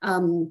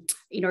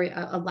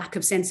 a lack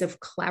of sense of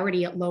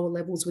clarity at lower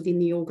levels within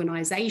the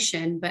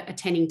organisation, but are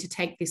tending to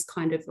take this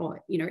kind of,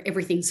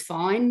 everything's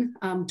fine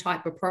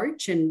type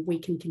approach, and we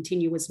can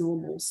continue as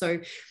normal. So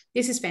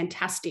this is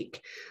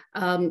fantastic.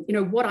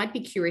 What I'd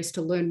be curious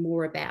to learn more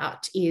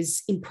about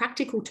is, in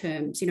practical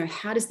terms,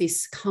 how does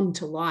this come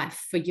to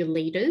life for your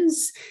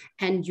leaders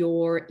and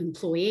your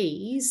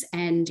employees,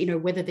 and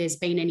whether there's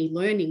been any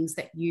learnings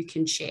that you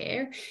can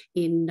share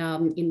in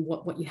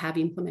what you have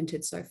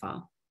implemented so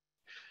far.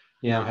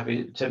 Yeah, I'm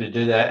happy to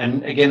do that.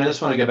 And again, I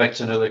just want to go back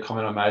to an earlier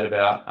comment I made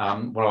about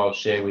what I'll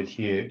share with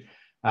you.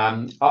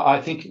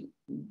 I think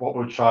what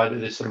we'll try to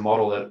do, this sort of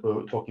model that we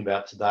were talking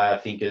about today, I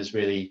think is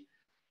really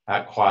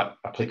quite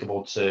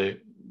applicable to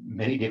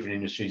many different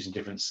industries and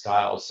different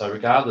scales. So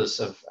regardless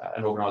of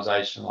an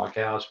organisation like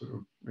ours,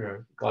 we're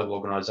a global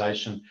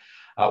organisation,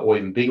 or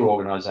even bigger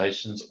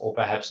organisations, or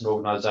perhaps an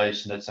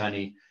organisation that's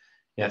only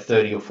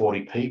 30 or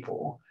 40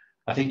 people,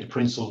 I think the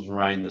principles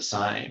remain the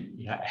same.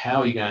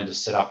 How are you going to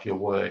set up your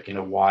work in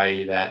a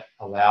way that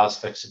allows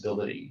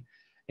flexibility,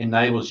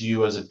 enables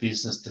you as a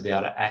business to be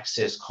able to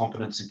access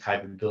competence and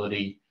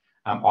capability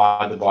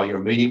either by your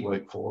immediate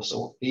workforce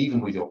or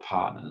even with your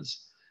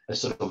partners?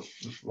 That's sort of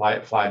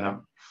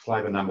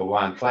flavour number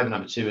one. Flavour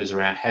number two is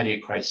around how do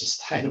you create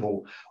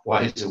sustainable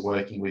ways of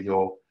working with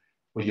your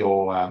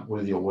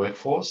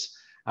workforce,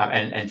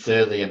 and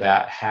thirdly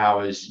about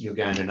how is you're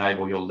going to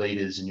enable your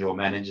leaders and your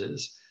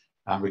managers,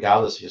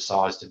 regardless of your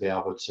size, to be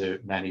able to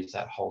manage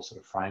that whole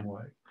sort of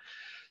framework.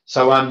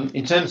 So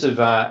in terms of,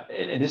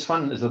 and this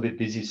one is a little bit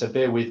busy, so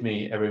bear with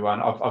me, everyone.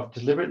 I've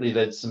deliberately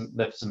left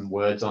some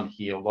words on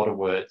here, a lot of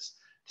words,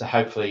 to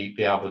hopefully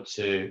be able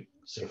to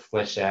sort of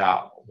flesh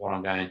out what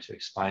I'm going to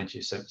explain to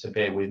you. So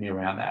bear with me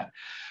around that.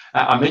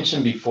 I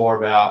mentioned before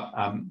about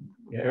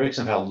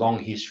Ericsson have had a long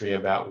history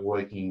about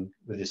working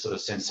with this sort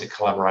of sense of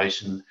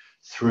collaboration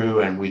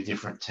through and with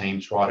different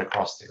teams right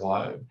across the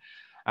globe.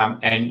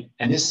 And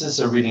this is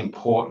a really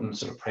important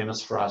sort of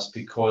premise for us,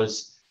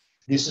 because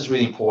This is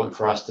really important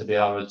for us to be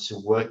able to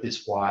work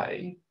this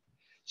way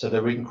so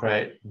that we can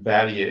create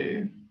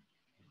value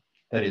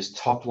that is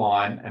top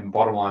line and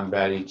bottom line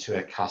value to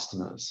our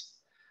customers.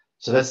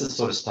 So that's the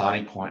sort of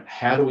starting point.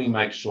 How do we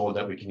make sure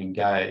that we can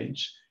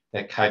engage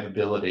that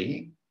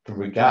capability,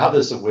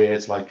 regardless of where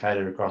it's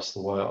located across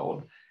the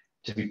world,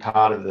 to be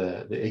part of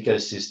the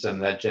ecosystem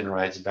that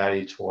generates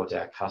value towards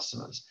our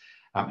customers?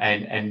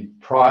 Even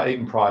prior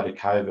to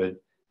COVID,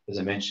 as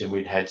I mentioned,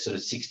 we'd had sort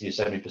of 60 or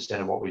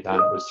 70% of what we'd done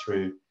was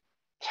through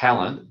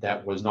talent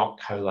that was not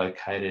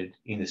co-located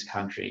in this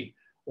country,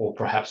 or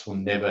perhaps will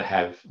never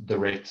have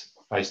direct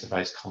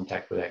face-to-face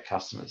contact with our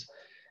customers.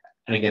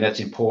 And again, that's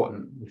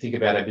important. We think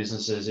about our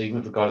businesses, even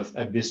if we've got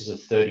a business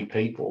of 30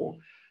 people,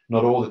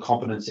 not all the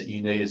competence that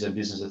you need as a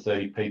business of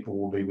 30 people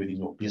will be within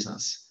your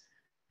business.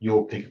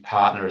 You'll pick a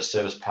partner, a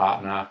service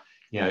partner,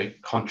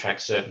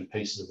 contract certain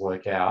pieces of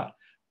work out.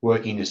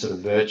 Working in sort of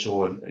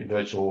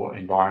virtual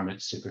environment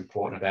is super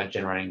important about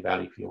generating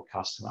value for your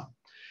customer.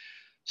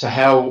 So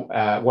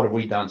what have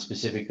we done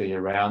specifically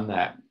around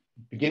that?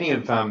 Beginning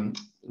of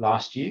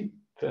last year,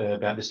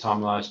 about this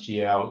time last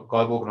year, our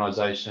global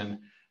organisation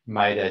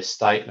made a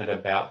statement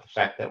about the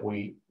fact that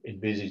we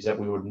envisaged that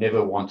we would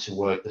never want to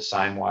work the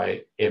same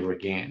way ever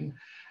again,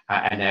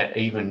 and that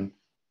even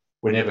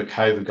whenever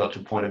COVID got to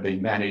a point of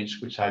being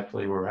managed, which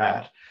hopefully we're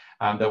at,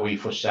 that we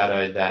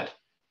foreshadowed that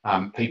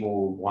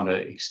people want to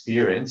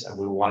experience, and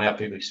we want our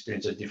people to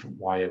experience a different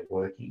way of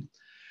working.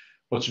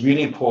 What's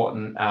really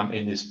important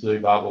in this blue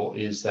bubble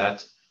is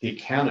that the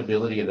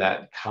accountability of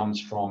that comes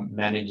from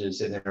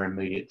managers and their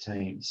immediate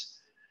teams.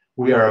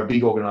 We are a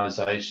big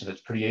organisation.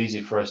 It's pretty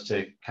easy for us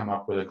to come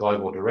up with a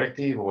global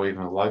directive or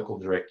even a local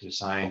directive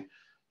saying,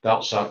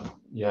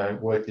 Batticciotto,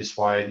 work this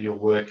way. You'll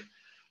work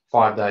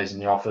 5 days in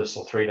the office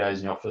or 3 days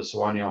in the office,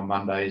 or only on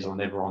Mondays or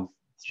never on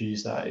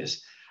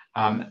Tuesdays.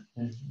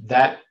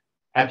 That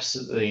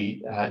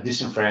absolutely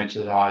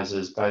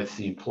disenfranchises both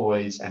the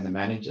employees and the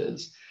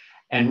managers.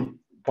 And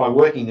by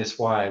working this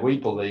way, we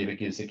believe it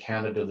gives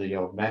accountability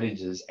of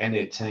managers and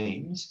their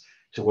teams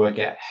to work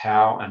out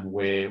how and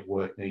where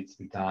work needs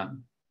to be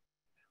done,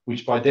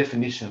 which by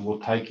definition will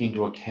take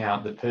into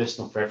account the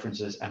personal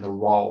preferences and the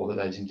role that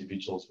those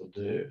individuals will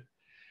do.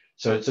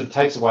 So it sort of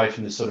takes away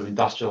from this sort of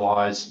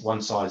industrialised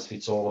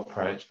one-size-fits-all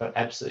approach, but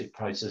absolutely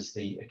places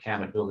the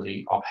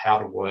accountability of how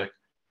to work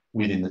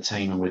within the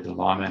team and with the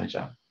line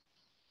manager.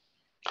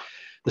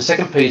 The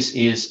second piece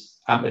is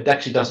it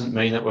actually doesn't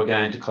mean that we're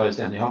going to close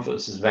down the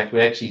office. In fact, we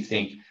actually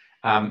think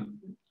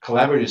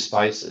collaborative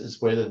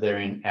spaces, whether they're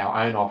in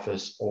our own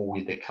office or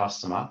with the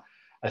customer,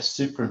 are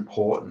super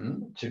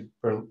important to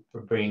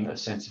bring a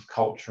sense of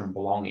culture and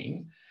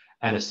belonging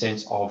and a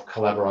sense of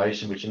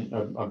collaboration, which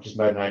I've just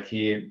made a note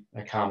here,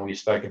 Carmel, you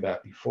spoke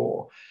about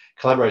before.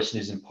 Collaboration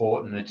is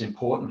important. It's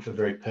important for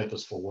very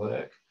purposeful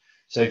work.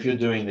 So if you're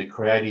doing the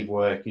creative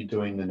work, you're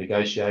doing the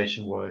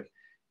negotiation work,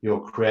 you're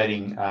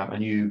creating a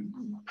new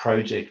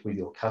project with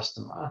your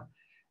customer,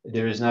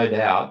 there is no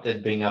doubt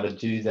that being able to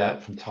do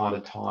that from time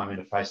to time in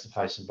a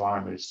face-to-face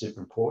environment is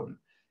super important.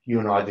 You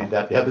and I did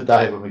that the other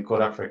day when we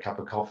caught up for a cup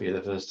of coffee for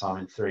the first time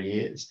in 3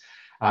 years.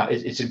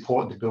 It's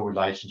important to build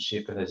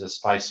relationship, and there's a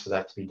space for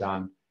that to be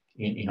done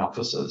in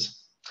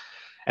offices.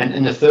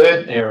 And the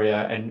third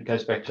area, and it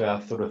goes back to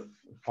our sort of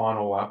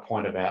final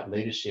point about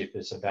leadership,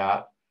 is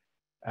about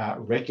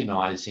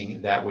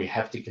recognising that we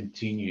have to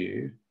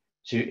continue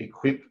to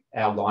equip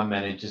our line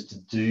managers to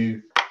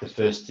do the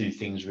first two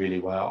things really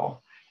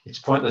well. It's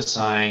pointless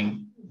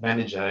saying,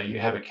 manager, you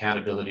have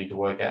accountability to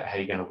work out how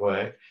you're going to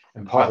work,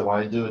 and by the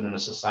way, do it in a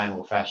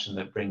sustainable fashion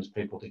that brings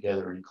people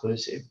together and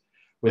inclusive,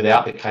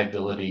 without the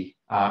capability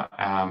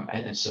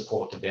and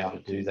support to be able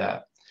to do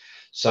that.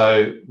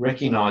 So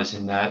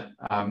recognising that,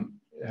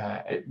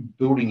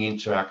 building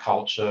into our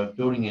culture,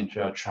 building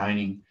into our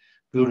training,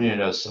 building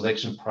into our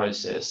selection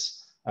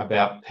process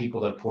about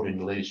people that are put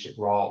into leadership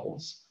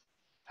roles,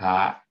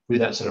 with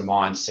that sort of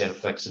mindset of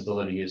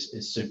flexibility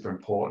is super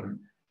important,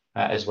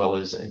 as well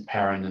as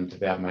empowering them to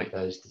be able to make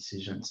those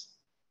decisions.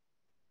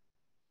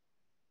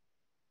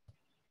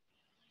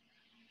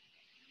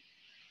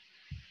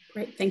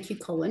 Great, thank you,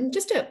 Colin.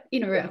 Just a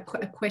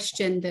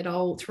question that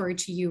I'll throw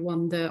to you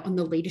on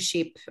the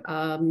leadership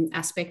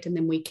aspect, and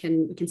then we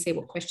can see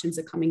what questions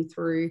are coming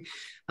through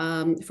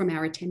from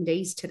our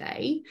attendees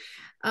today.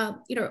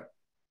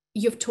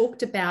 You've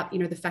talked about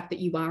the fact that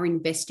you are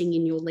investing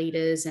in your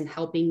leaders and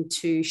helping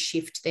to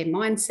shift their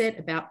mindset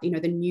about the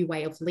new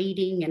way of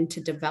leading and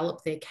to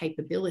develop their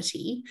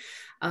capability.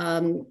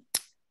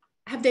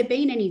 Have there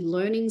been any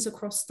learnings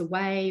across the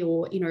way,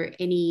 or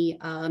any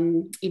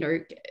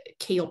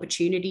key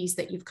opportunities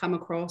that you've come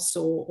across,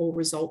 or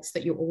results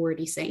that you're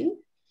already seeing?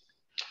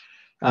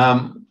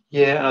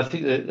 Yeah, I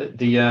think that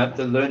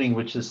the learning,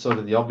 which is sort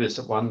of the obvious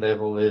at one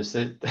level, is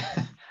that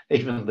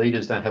even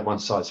leaders don't have one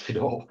size fit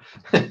all.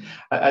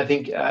 I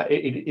think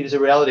it is a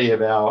reality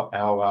of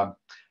our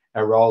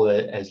role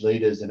as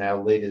leaders, and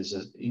our leaders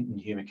in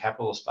the human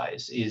capital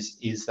space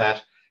is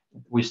that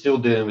we're still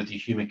dealing with the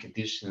human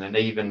condition, and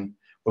even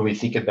when we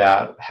think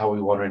about how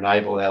we want to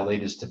enable our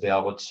leaders to be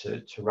able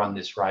to run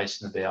this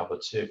race and to be able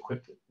to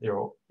equip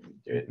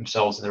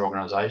themselves and their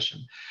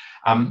organisation,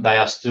 they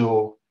are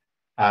still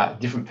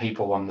different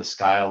people on the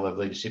scale of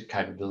leadership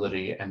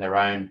capability and their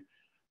own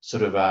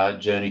sort of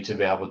journey to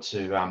be able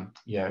to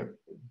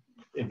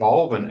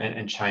evolve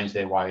and change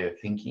their way of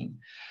thinking.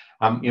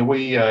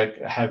 We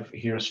have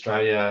here in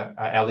Australia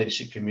our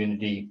leadership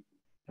community,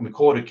 and we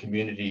call it a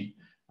community,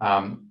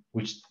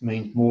 which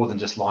means more than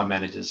just line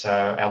managers.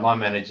 So our line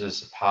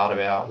managers are part of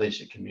our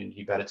leadership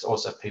community, but it's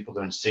also people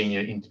that are in senior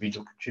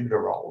individual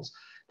contributor roles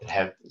that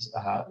have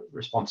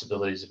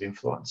responsibilities of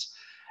influence.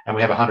 And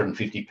we have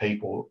 150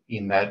 people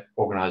in that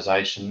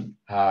organisation,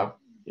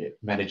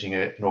 managing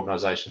an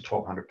organisation of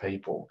 1,200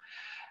 people.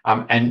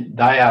 And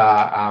they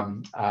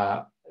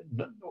are,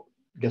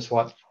 guess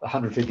what?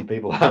 150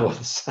 people aren't all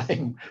the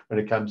same when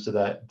it comes to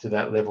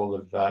that level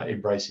of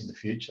embracing the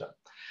future.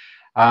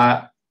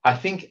 I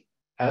think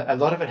a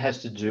lot of it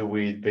has to do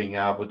with being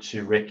able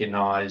to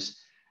recognise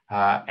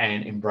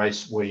and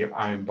embrace where your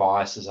own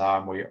biases are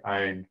and where your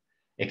own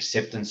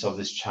acceptance of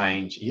this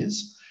change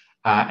is,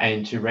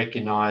 and to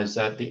recognise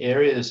that the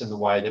areas and the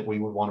way that we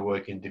would want to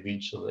work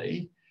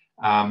individually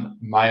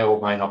may or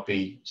may not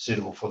be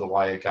suitable for the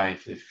way of going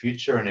for the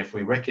future. And if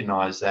we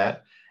recognise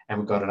that and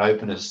we've got an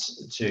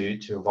openness to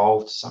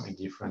evolve to something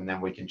different, then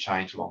we can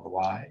change along the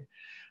way.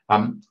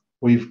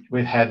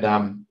 We've had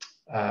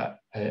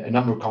a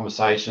number of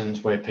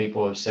conversations where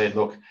people have said,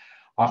 look,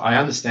 I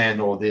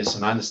understand all this,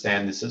 and I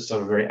understand this at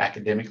sort of very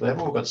academic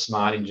level. We've got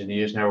smart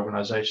engineers in our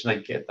organisation.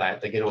 They get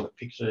that. They get all the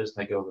pictures,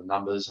 they get all the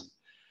numbers and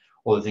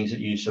all the things that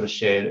you sort of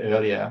shared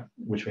earlier,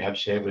 which we have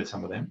shared with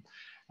some of them.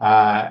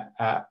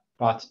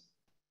 But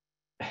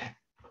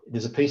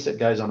there's a piece that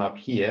goes on up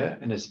here,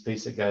 and there's a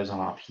piece that goes on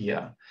up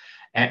here.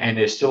 And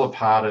there's still a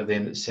part of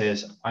them that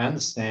says, I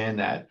understand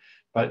that,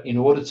 but in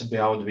order to be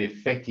able to be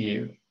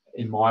effective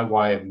in my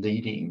way of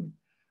leading,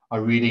 I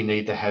really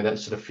need to have that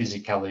sort of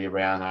physicality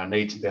around. I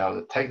need to be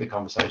able to take the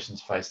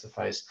conversations face to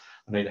face.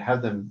 I need to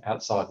have them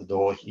outside the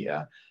door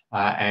here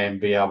and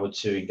be able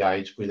to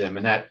engage with them.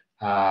 And that,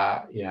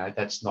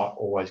 that's not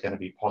always going to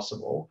be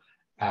possible,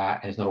 and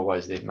it's not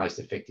always the most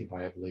effective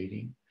way of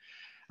leading.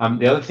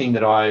 The other thing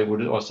that I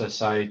would also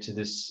say to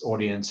this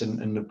audience,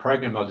 and the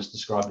program I just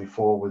described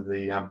before with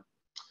the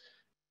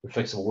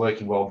flexible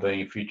working, wellbeing,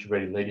 and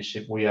future-ready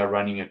leadership, we are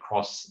running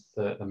across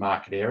the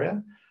market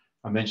area.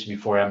 I mentioned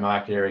before, our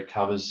market area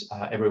covers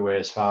everywhere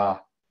as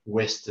far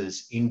west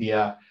as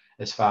India,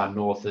 as far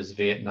north as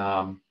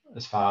Vietnam,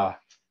 as far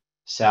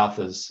south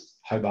as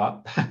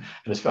Hobart, and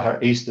as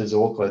far east as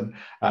Auckland,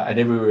 and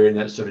everywhere in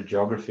that sort of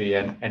geography,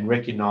 and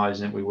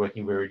recognising that we're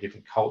working very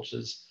different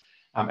cultures,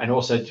 and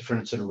also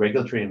different sort of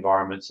regulatory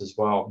environments as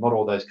well. Not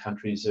all those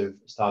countries have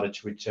started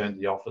to return to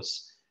the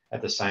office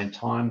at the same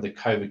time. The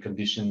COVID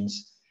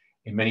conditions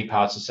in many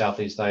parts of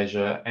Southeast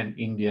Asia and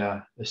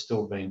India are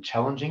still being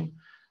challenging,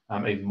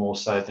 even more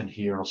so than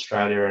here in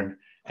Australia,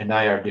 and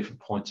they are at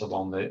different points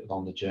along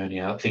the journey.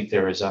 And I think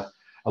there is a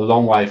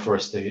long way for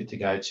us to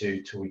go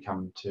till we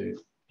come to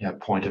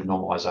point of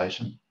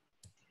normalisation.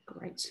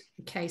 Great.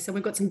 Okay, so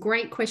we've got some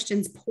great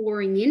questions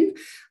pouring in.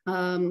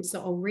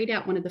 So I'll read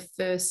out one of the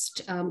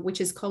first,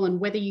 which is, Colin,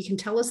 whether you can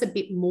tell us a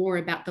bit more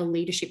about the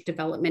leadership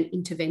development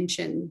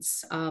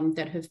interventions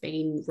that have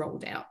been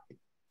rolled out.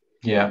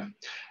 Yeah,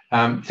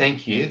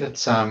 thank you.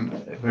 That's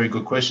a very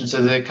good question.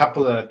 So there are a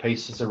couple of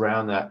pieces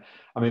around that.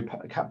 I mean,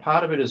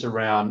 part of it is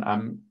around,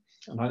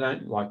 and I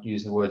don't like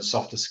using the word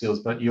softer skills,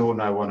 but you all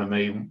know what I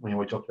mean when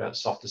we talk about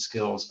softer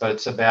skills, but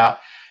it's about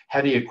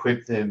how do you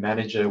equip the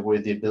manager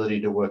with the ability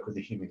to work with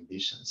the human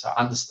condition? So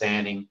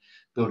understanding,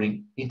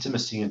 building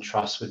intimacy and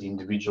trust with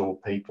individual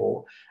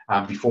people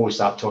before we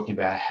start talking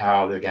about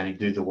how they're going to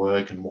do the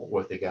work and what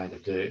work they're going to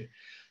do.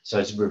 So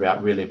it's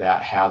really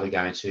about how they're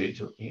going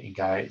to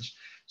engage.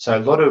 So a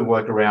lot of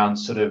work around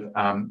sort of,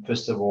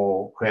 first of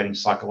all, creating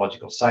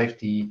psychological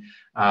safety,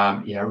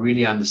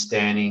 really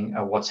understanding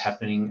what's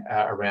happening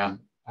around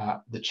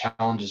the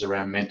challenges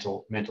around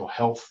mental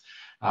health,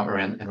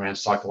 around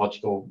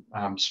psychological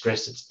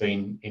stress that's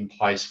been in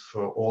place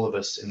for all of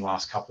us in the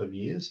last couple of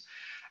years.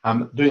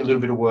 Doing a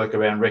little bit of work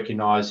around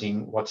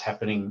recognising what's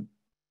happening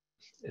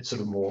at sort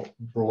of more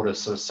broader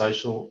sort of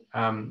social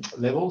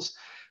levels.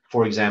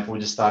 For example, we're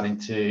just starting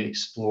to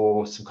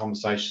explore some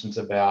conversations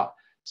about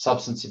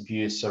substance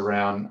abuse,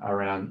 around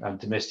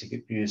domestic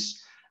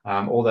abuse,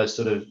 all those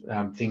sort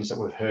of things that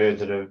we've heard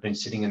that have been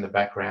sitting in the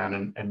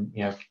background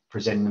and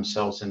presenting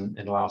themselves in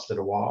the last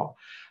little while.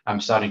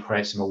 Starting to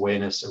create some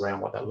awareness around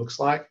what that looks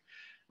like,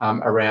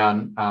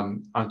 around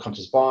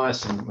unconscious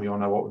bias, and we all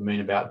know what we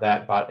mean about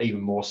that, but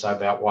even more so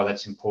about why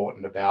that's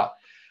important. About,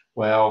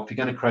 well, if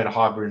you're going to create a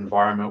hybrid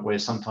environment where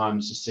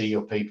sometimes you see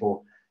your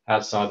people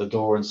outside the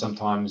door and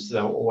sometimes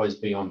they'll always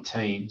be on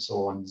Teams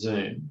or on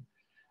Zoom,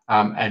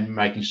 and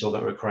making sure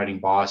that we're creating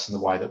bias in the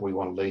way that we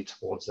want to lead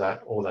towards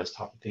that, all those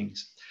type of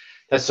things.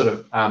 That's sort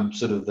of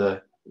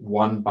the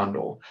one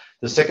bundle.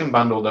 The second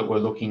bundle that we're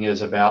looking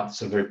is about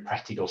some very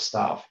practical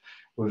stuff.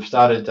 We've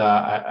started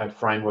a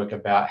framework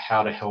about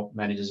how to help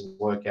managers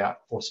work out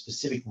for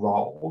specific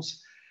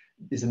roles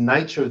is the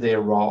nature of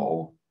their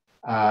role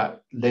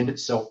lend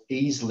itself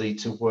easily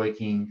to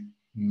working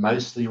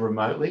mostly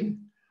remotely,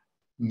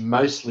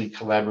 mostly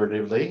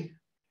collaboratively,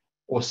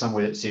 or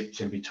somewhere that sits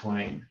in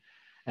between.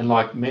 And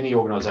like many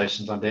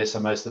organisations, I dare say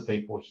most of the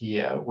people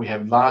here, we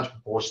have large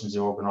proportions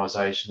of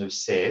organisation have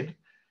said,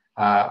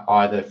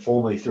 either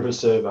formally through a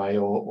survey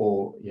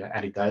or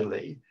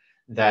anecdotally,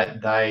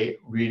 that they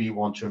really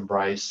want to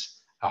embrace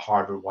a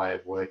hybrid way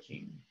of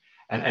working.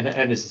 And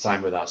it's the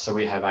same with us. So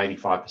we have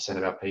 85%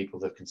 of our people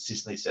that have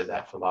consistently said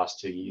that for the last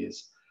 2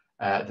 years,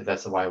 that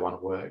that's the way I want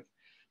to work.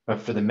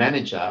 But for the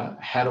manager,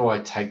 how do I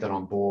take that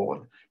on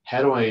board?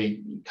 How do I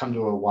come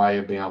to a way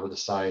of being able to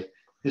say,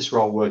 this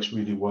role works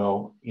really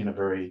well in a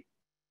very,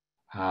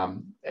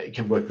 it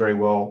can work very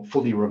well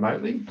fully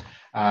remotely.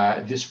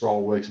 This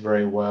role works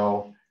very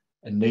well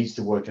and needs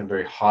to work in a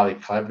very highly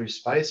collaborative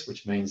space,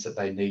 which means that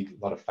they need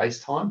a lot of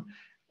face time.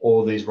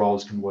 All these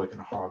roles can work in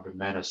a hybrid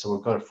manner. So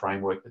we've got a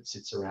framework that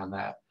sits around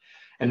that.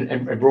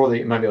 And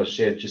broadly, maybe I'll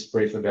share just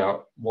briefly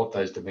about what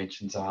those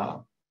dimensions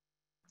are.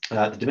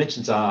 The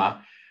dimensions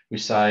are, we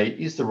say,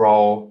 is the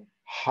role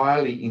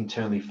highly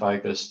internally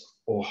focused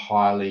or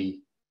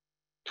highly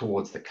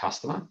towards the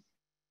customer?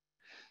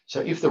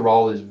 So if the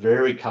role is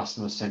very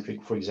customer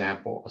centric, for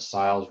example, a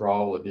sales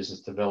role, a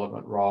business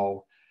development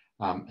role,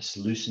 a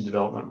solution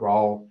development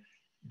role,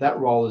 that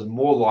role is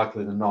more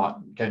likely than not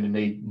going to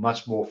need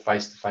much more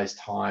face-to-face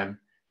time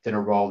than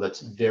a role that's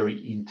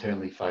very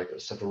internally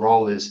focused. So if the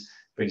role is,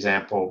 for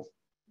example,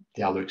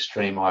 the other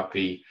extreme might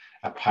be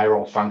a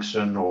payroll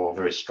function or a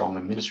very strong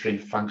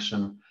administrative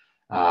function.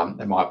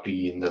 It might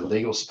be in the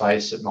legal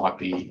space. It might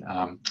be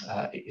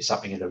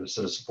something in a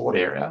sort of support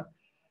area,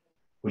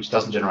 which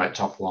doesn't generate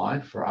top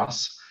line for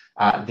us.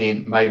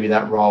 Then maybe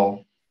that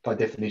role, by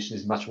definition,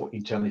 is much more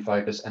internally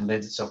focused and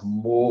lends itself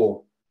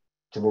more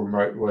to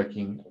remote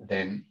working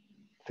than,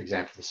 for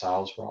example, the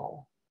sales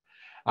role.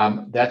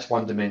 That's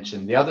one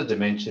dimension. The other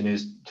dimension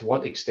is, to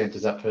what extent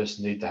does that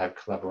person need to have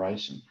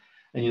collaboration?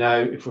 And,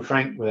 if we're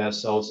frank with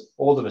ourselves,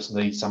 all of us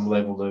need some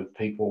level of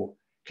people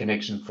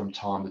connection from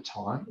time to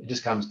time. It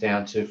just comes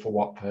down to for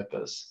what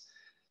purpose.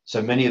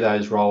 So many of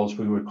those roles,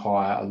 we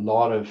require a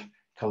lot of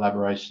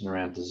collaboration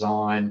around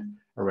design,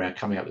 around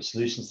coming up with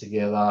solutions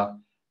together,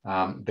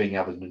 being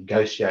able to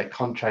negotiate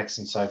contracts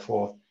and so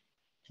forth.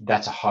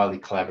 That's a highly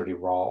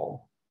collaborative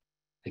role.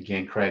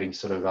 Again, creating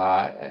sort of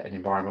an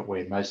environment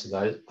where most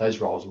of those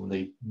roles will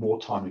need more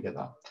time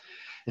together.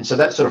 And so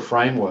that sort of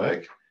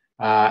framework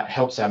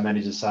helps our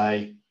managers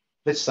say,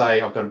 let's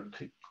say I've got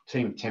a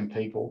team of 10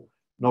 people.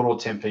 Not all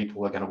 10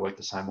 people are going to work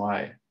the same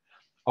way.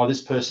 Oh,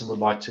 this person would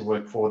like to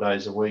work 4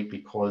 days a week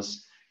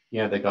because,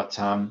 they've got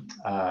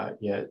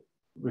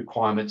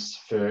requirements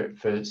for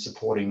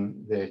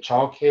supporting their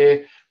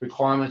childcare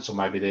requirements, or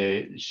maybe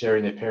they're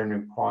sharing their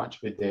parenting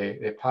requirements with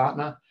their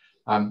partner.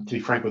 To be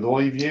frank with all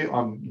of you,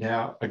 I'm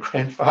now a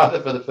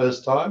grandfather for the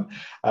first time,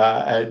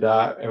 and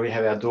we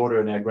have our daughter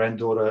and our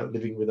granddaughter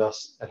living with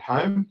us at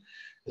home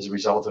as a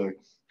result of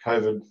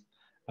COVID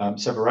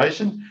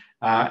separation.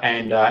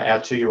 And our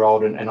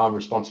 2-year-old, and I'm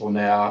responsible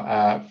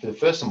now for the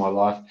first time in my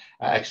life,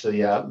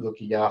 actually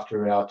looking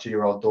after our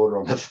 2-year-old daughter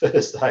on the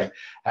Thursday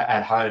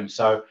at home.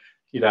 So,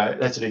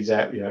 that's an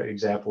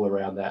example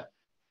around that.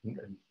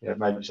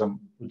 Maybe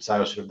some would say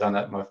I should have done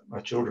that with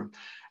my children.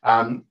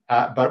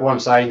 But what I'm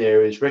saying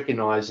there is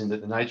recognizing that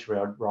the nature of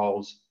our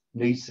roles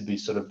needs to be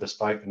sort of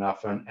bespoke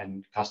enough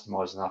and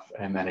customized enough for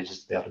our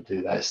managers to be able to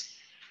do those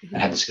and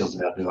have the skills to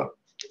be able to do it.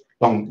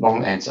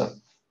 Long answer.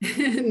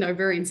 No,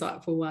 very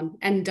insightful one.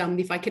 And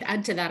if I could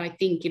add to that, I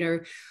think,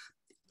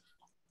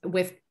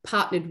 we've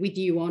partnered with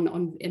you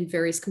on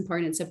various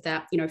components of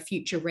that,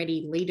 future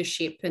ready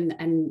leadership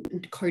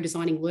and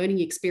co-designing learning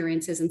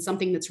experiences. And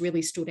something that's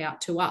really stood out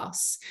to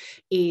us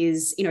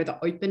is, the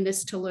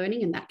openness to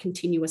learning and that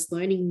continuous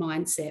learning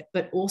mindset,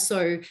 but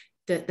also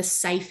the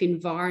safe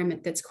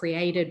environment that's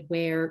created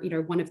where,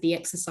 one of the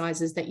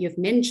exercises that you've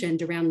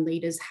mentioned around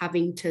leaders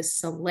having to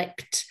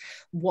select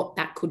what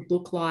that could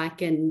look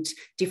like and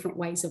different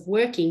ways of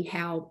working,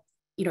 how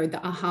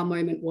the aha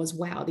moment was,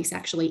 wow, this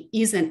actually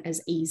isn't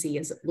as easy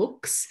as it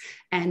looks.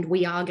 And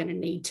we are going to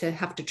need to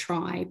have to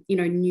try,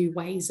 new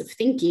ways of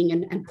thinking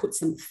and put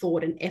some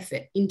thought and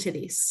effort into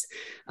this.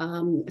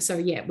 So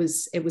yeah, it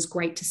was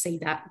great to see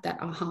that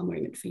aha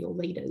moment for your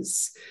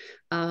leaders.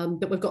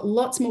 But we've got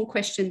lots more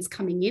questions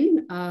coming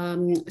in.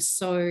 Another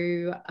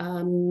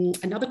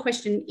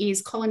question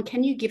is, Colin,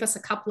 can you give us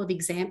a couple of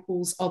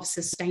examples of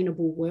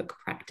sustainable work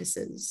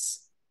practices?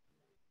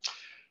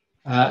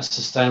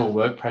 Sustainable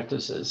work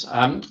practices.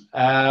 I'm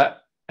going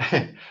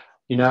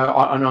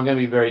to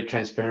be very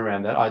transparent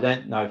around that. I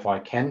don't know if I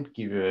can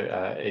give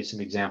you some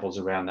examples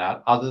around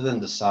that, other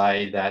than to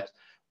say that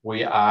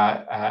we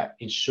are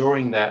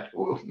ensuring that,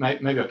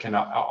 maybe I can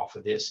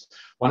offer this.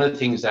 One of the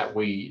things that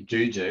we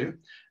do,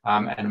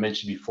 and I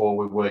mentioned before,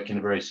 we work in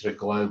a very sort of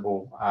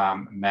global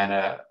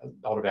manner.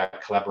 A lot of our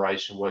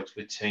collaboration works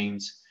with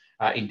teams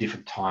in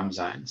different time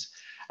zones.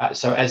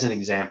 So as an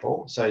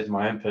example, so as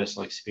my own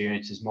personal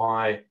experience is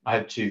I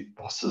have 2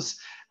 bosses,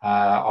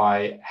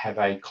 I have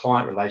a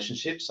client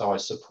relationship, so I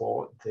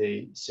support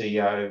the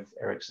CEO of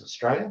Ericsson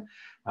Australia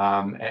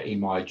in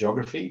my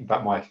geography,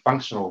 but my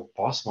functional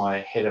boss, my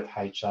head of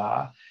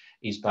HR,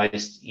 is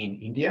based in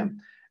India.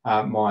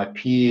 My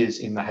peers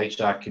in the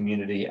HR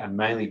community are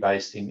mainly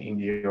based in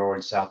India or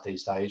in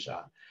Southeast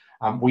Asia.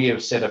 We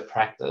have set a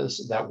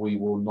practice that we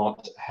will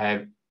not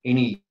have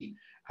any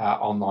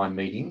online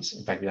meetings.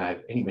 In fact, we don't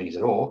have any meetings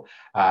at all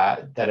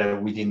that are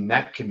within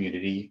that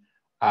community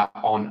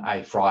on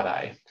a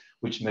Friday,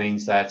 which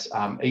means that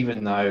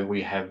even though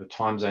we have a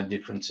time zone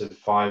difference of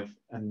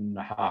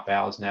 5.5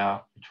 hours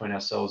now between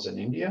ourselves and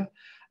India,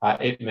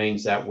 it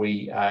means that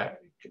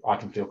I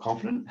can feel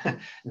confident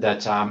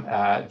that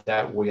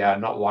that we are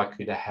not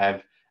likely to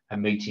have a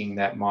meeting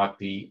that might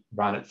be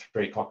run at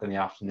 3 o'clock in the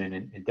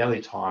afternoon in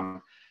Delhi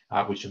time,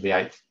 which would be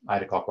 8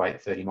 o'clock or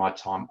 8:30 my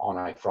time on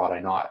a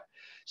Friday night.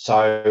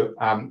 So,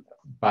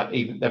 but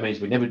even that means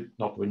we never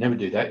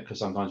do that, because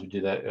sometimes we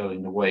do that early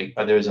in the week.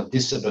 But there is a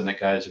discipline that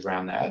goes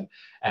around that,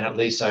 and at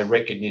least a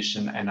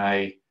recognition and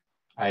a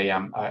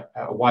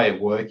way of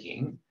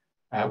working,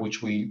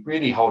 which we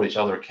really hold each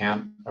other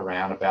account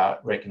around,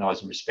 about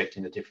recognising and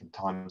respecting the different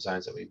time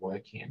zones that we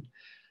work in.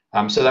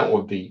 So that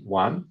would be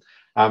one.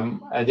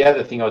 And the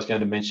other thing I was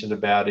going to mention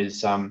about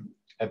is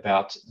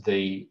about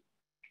the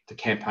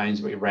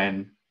campaigns we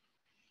ran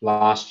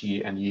last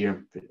year and the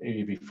year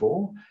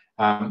before.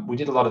 We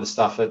did a lot of the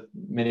stuff that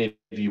many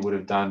of you would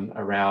have done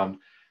around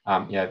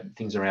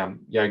things around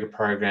yoga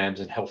programs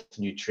and health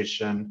and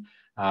nutrition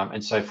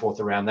and so forth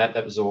around that.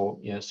 That was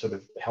all sort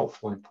of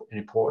helpful and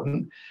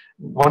important.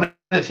 One of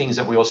the things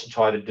that we also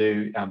try to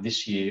do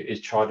this year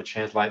is try to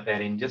translate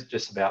that in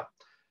just about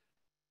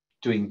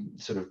doing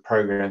sort of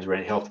programs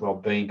around health and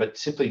well-being, but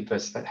simply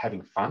just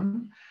having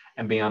fun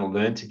and being able to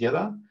learn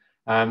together.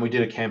 We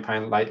did a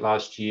campaign late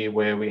last year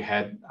where we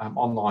had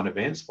online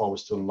events while we're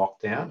still in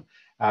lockdown.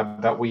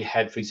 But we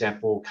had, for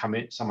example,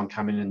 someone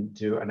come in and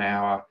do an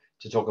hour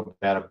to talk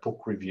about a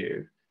book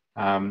review.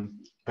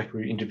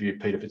 We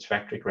interviewed Peter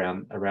Fitzpatrick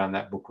around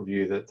that book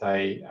review that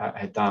they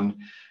had done.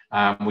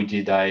 We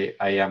did a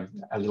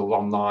little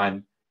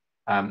online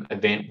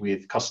event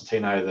with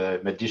Costantino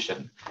the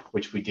magician,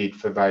 which we did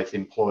for both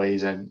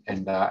employees and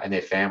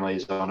their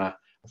families on a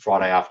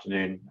Friday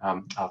afternoon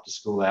after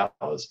school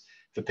hours,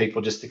 for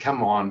people just to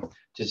come on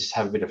to just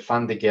have a bit of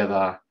fun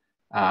together.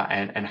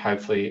 And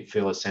hopefully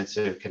feel a sense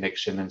of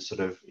connection and sort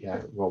of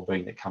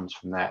well-being that comes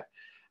from that.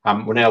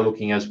 We're now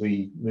looking, as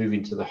we move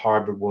into the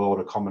hybrid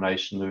world, a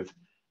combination of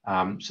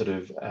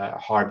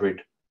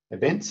hybrid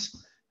events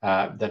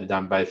that are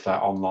done both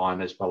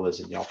online as well as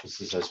in the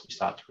offices as we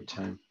start to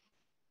return.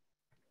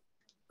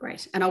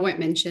 Great. And I won't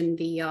mention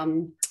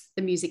the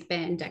music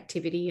band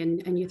activity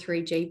and your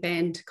 3G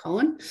band,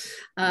 Colin.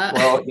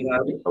 Well,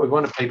 we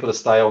wanted people to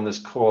stay on this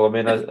call. I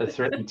mean, I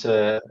threatened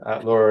to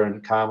Laura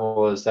and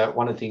Carmel is that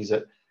one of the things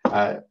that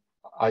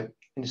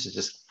this is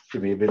just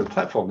give me a bit of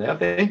platform now.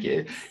 Thank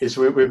you. Is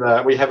we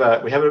have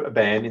a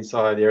band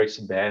inside the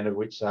Ericsson band, of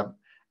which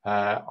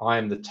I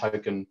am the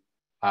token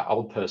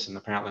old person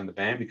apparently in the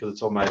band, because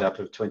it's all made up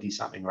of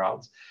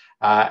 20-something-year-olds.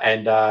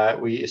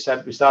 And we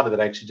started that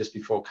actually just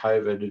before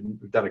COVID, and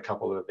we've done a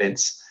couple of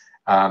events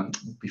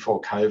before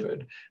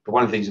COVID. But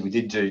one of the things that we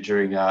did do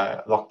during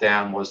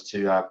lockdown was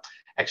to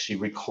actually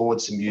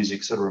record some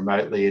music sort of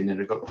remotely, and then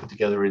it got put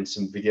together in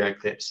some video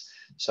clips.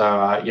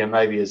 So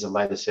maybe as a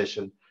later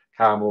session,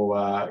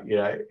 Carmel,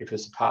 if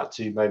it's a part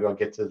 2, maybe I'll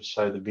get to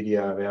show the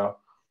video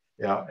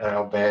of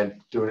our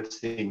band doing its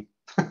thing.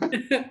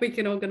 We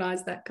can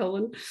organise that,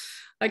 Colin.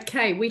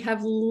 Okay, we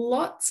have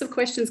lots of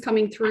questions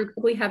coming through.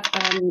 Probably have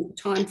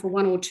time for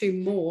 1 or 2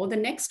 more. The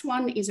next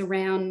one is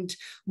around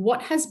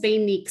what has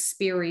been the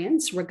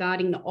experience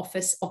regarding the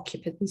office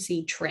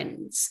occupancy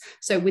trends.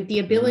 So with the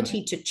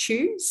ability to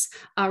choose,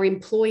 are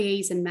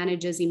employees and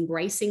managers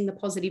embracing the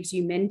positives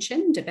you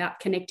mentioned about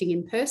connecting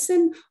in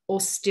person,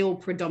 or still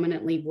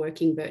predominantly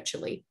working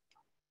virtually?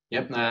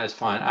 Yep, no, that's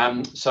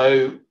fine.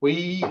 So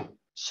we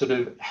sort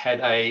of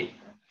had I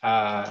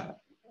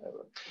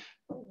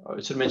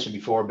sort of mentioned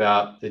before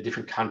about the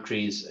different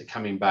countries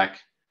coming back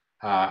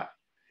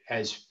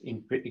as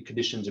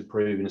conditions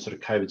improve in a sort of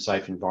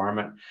COVID-safe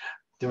environment.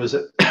 There was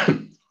a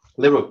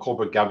level of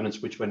corporate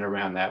governance which went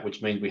around that,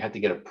 which means we had to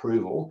get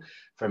approval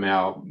from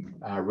our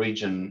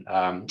region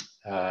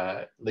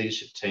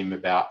leadership team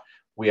about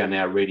we are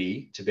now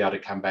ready to be able to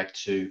come back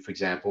to, for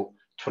example,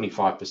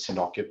 25%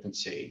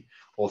 occupancy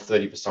or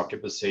 30%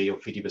 occupancy or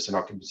 50%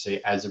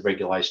 occupancy as the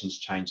regulations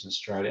change in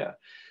Australia.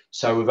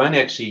 So we've only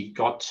actually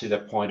got to the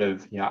point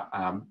of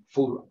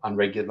full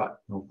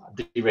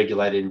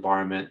deregulated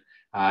environment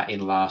in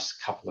the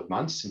last couple of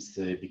months, since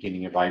the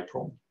beginning of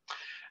April,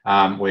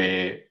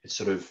 where it's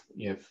sort of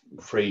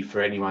free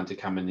for anyone to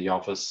come in the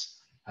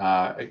office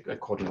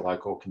according to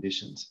local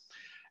conditions.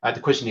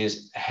 The question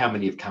is, how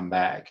many have come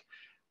back?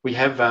 We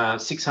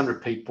have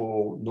 600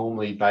 people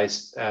normally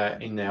based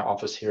in our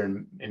office here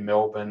in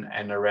Melbourne,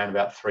 and around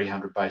about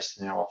 300 based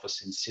in our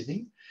office in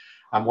Sydney.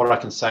 What I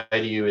can say to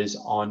you is,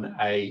 on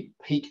a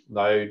peak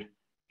load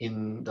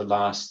in the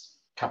last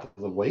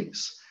couple of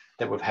weeks,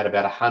 that we've had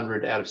about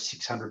 100 out of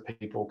 600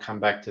 people come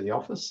back to the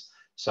office.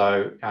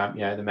 So,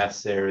 the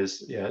maths there is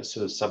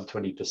sort of sub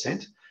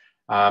 20%.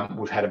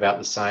 We've had about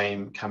the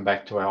same come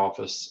back to our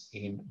office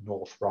in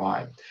North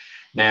Ryde.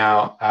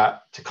 Now,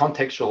 to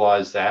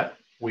contextualise that,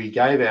 we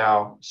gave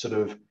our sort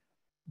of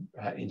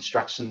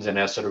instructions and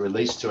our sort of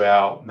release to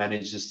our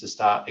managers to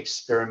start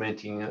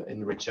experimenting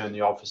and return to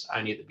the office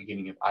only at the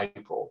beginning of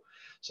April.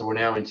 So we're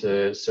now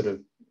into sort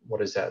of,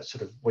 what is that,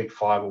 sort of week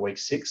 5 or week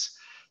 6.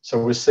 So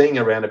we're seeing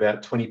around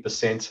about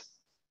 20%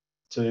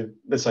 to,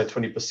 let's say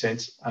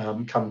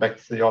 20% come back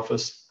to the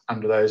office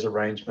under those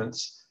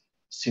arrangements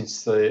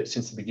since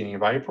the beginning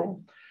of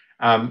April.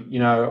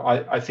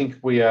 I think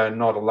we are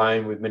not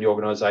alone, with many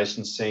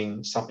organisations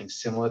seeing something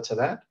similar to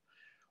that.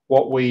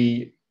 What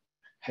we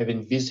have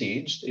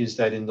envisaged is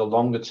that in the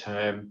longer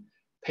term,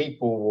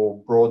 people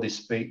will broadly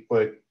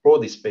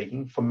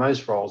speaking, for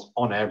most roles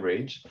on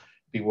average,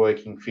 be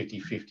working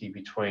 50-50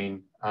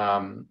 between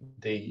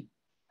the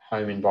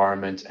home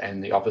environment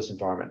and the office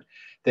environment.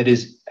 That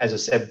is, as I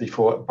said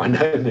before, by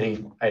no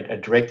means a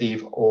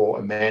directive or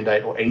a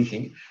mandate or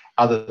anything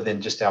other than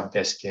just our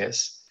best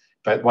guess.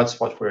 But what's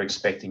what we're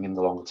expecting in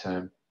the longer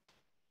term.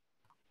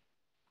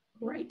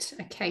 Great.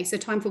 Okay, so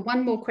time for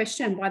one more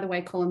question. And by the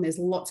way, Colin, there's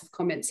lots of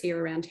comments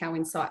here around how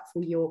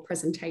insightful your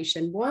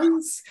presentation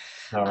was.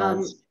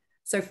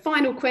 So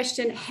final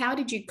question, how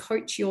did you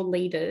coach your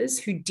leaders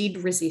who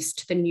did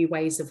resist the new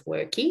ways of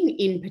working,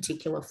 in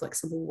particular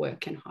flexible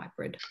work and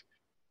hybrid?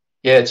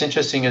 Yeah, it's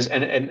interesting,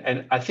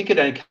 and I think it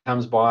only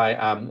comes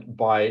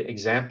by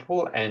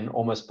example and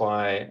almost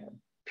by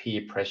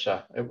peer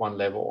pressure at one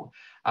level,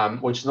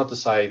 which is not to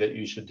say that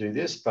you should do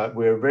this, but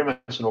we're very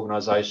much an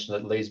organisation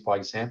that leads by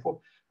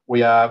example.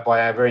 We are,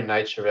 by our very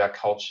nature of our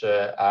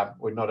culture,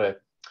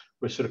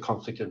 we're sort of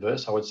conflict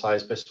averse, I would say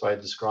is the best way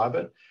to describe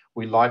it.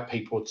 We like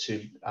people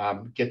to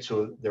get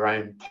to their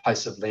own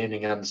place of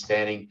landing and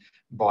understanding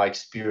by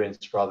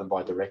experience rather than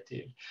by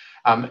directive.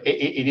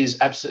 It is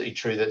absolutely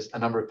true that a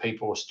number of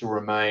people still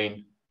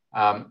remain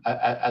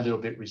a little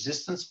bit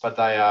resistant, but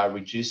they are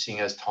reducing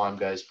as time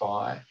goes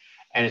by.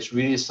 And it's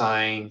really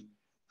saying,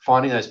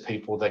 finding those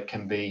people that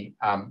can be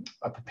are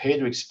prepared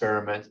to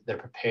experiment, they're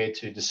prepared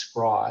to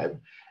describe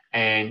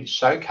and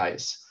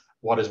showcase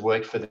what has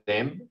worked for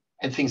them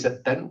and things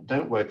that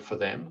don't work for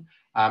them,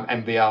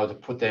 and be able to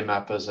put them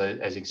up as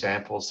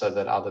examples so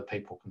that other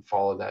people can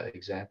follow that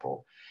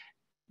example.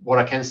 What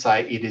I can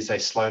say, it is a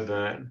slow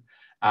burn.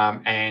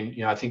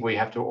 And I think we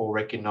have to all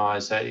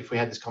recognise that if we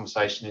had this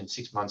conversation in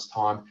 6 months'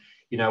 time,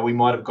 we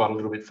might have got a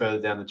little bit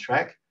further down the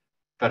track,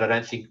 but I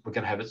don't think we're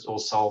going to have it all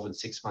solved in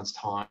 6 months'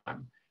 time.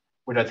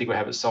 We don't think we'll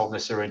have it solved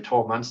necessarily in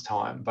 12 months'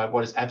 time. But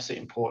what is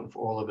absolutely important for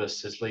all of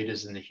us as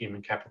leaders in the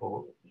human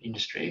capital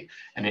industry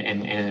and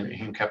the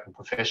human capital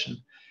profession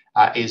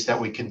is that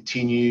we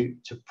continue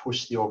to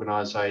push the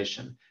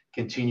organisation,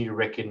 continue to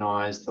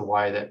recognise the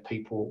way that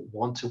people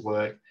want to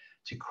work,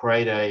 to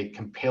create a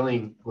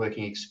compelling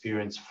working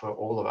experience for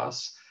all of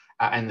us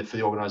and for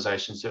the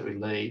organisations that we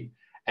lead,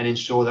 and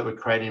ensure that we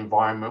create an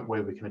environment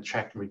where we can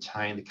attract and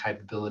retain the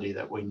capability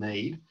that we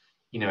need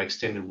in our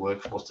extended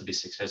workforce to be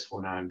successful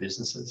in our own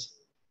businesses.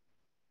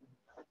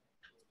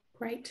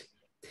 Great.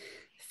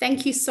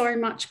 Thank you so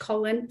much,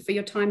 Colin, for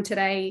your time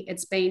today.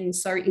 It's been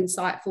so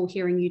insightful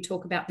hearing you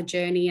talk about the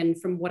journey, and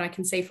from what I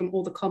can see from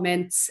all the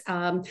comments,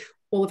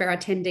 all of our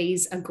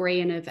attendees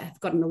agree and have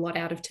gotten a lot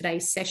out of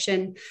today's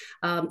session.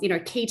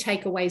 Key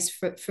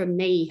takeaways for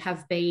me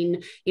have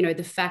been,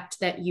 the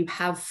fact that you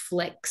have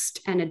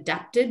flexed and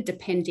adapted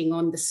depending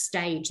on the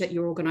stage that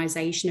your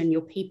organisation and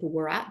your people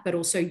were at, but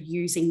also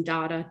using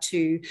data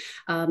to,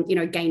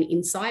 gain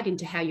insight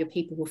into how your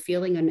people were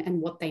feeling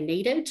and what they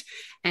needed,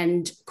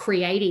 and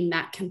creating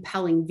that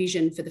compelling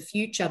vision for the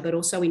future, but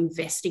also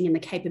investing in the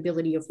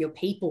capability of your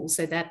people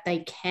so that they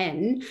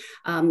can,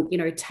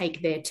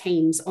 take their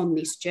teams on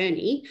this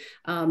journey.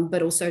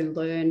 But also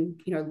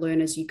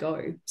learn as you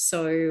go.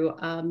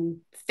 So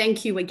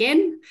thank you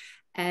again.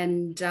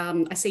 And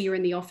I see you're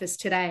in the office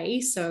today,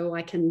 so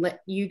I can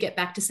let you get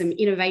back to some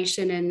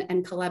innovation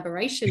and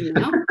collaboration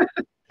now.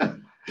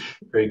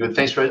 Very good.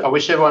 Thanks, Rose. I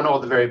wish everyone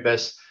all the very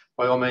best.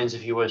 By all means,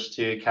 if you wish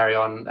to carry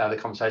on the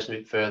conversation a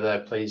bit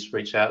further, please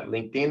reach out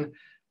LinkedIn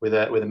with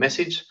a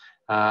message.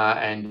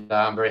 And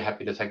I'm very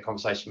happy to take a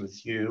conversation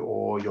with you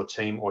or your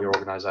team or your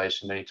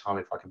organisation anytime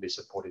if I can be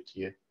supportive to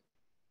you.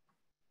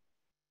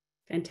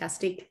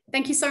 Fantastic.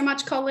 Thank you so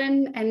much,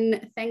 Colin,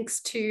 and thanks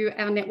to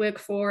our network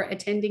for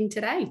attending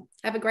today.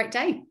 Have a great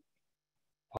day.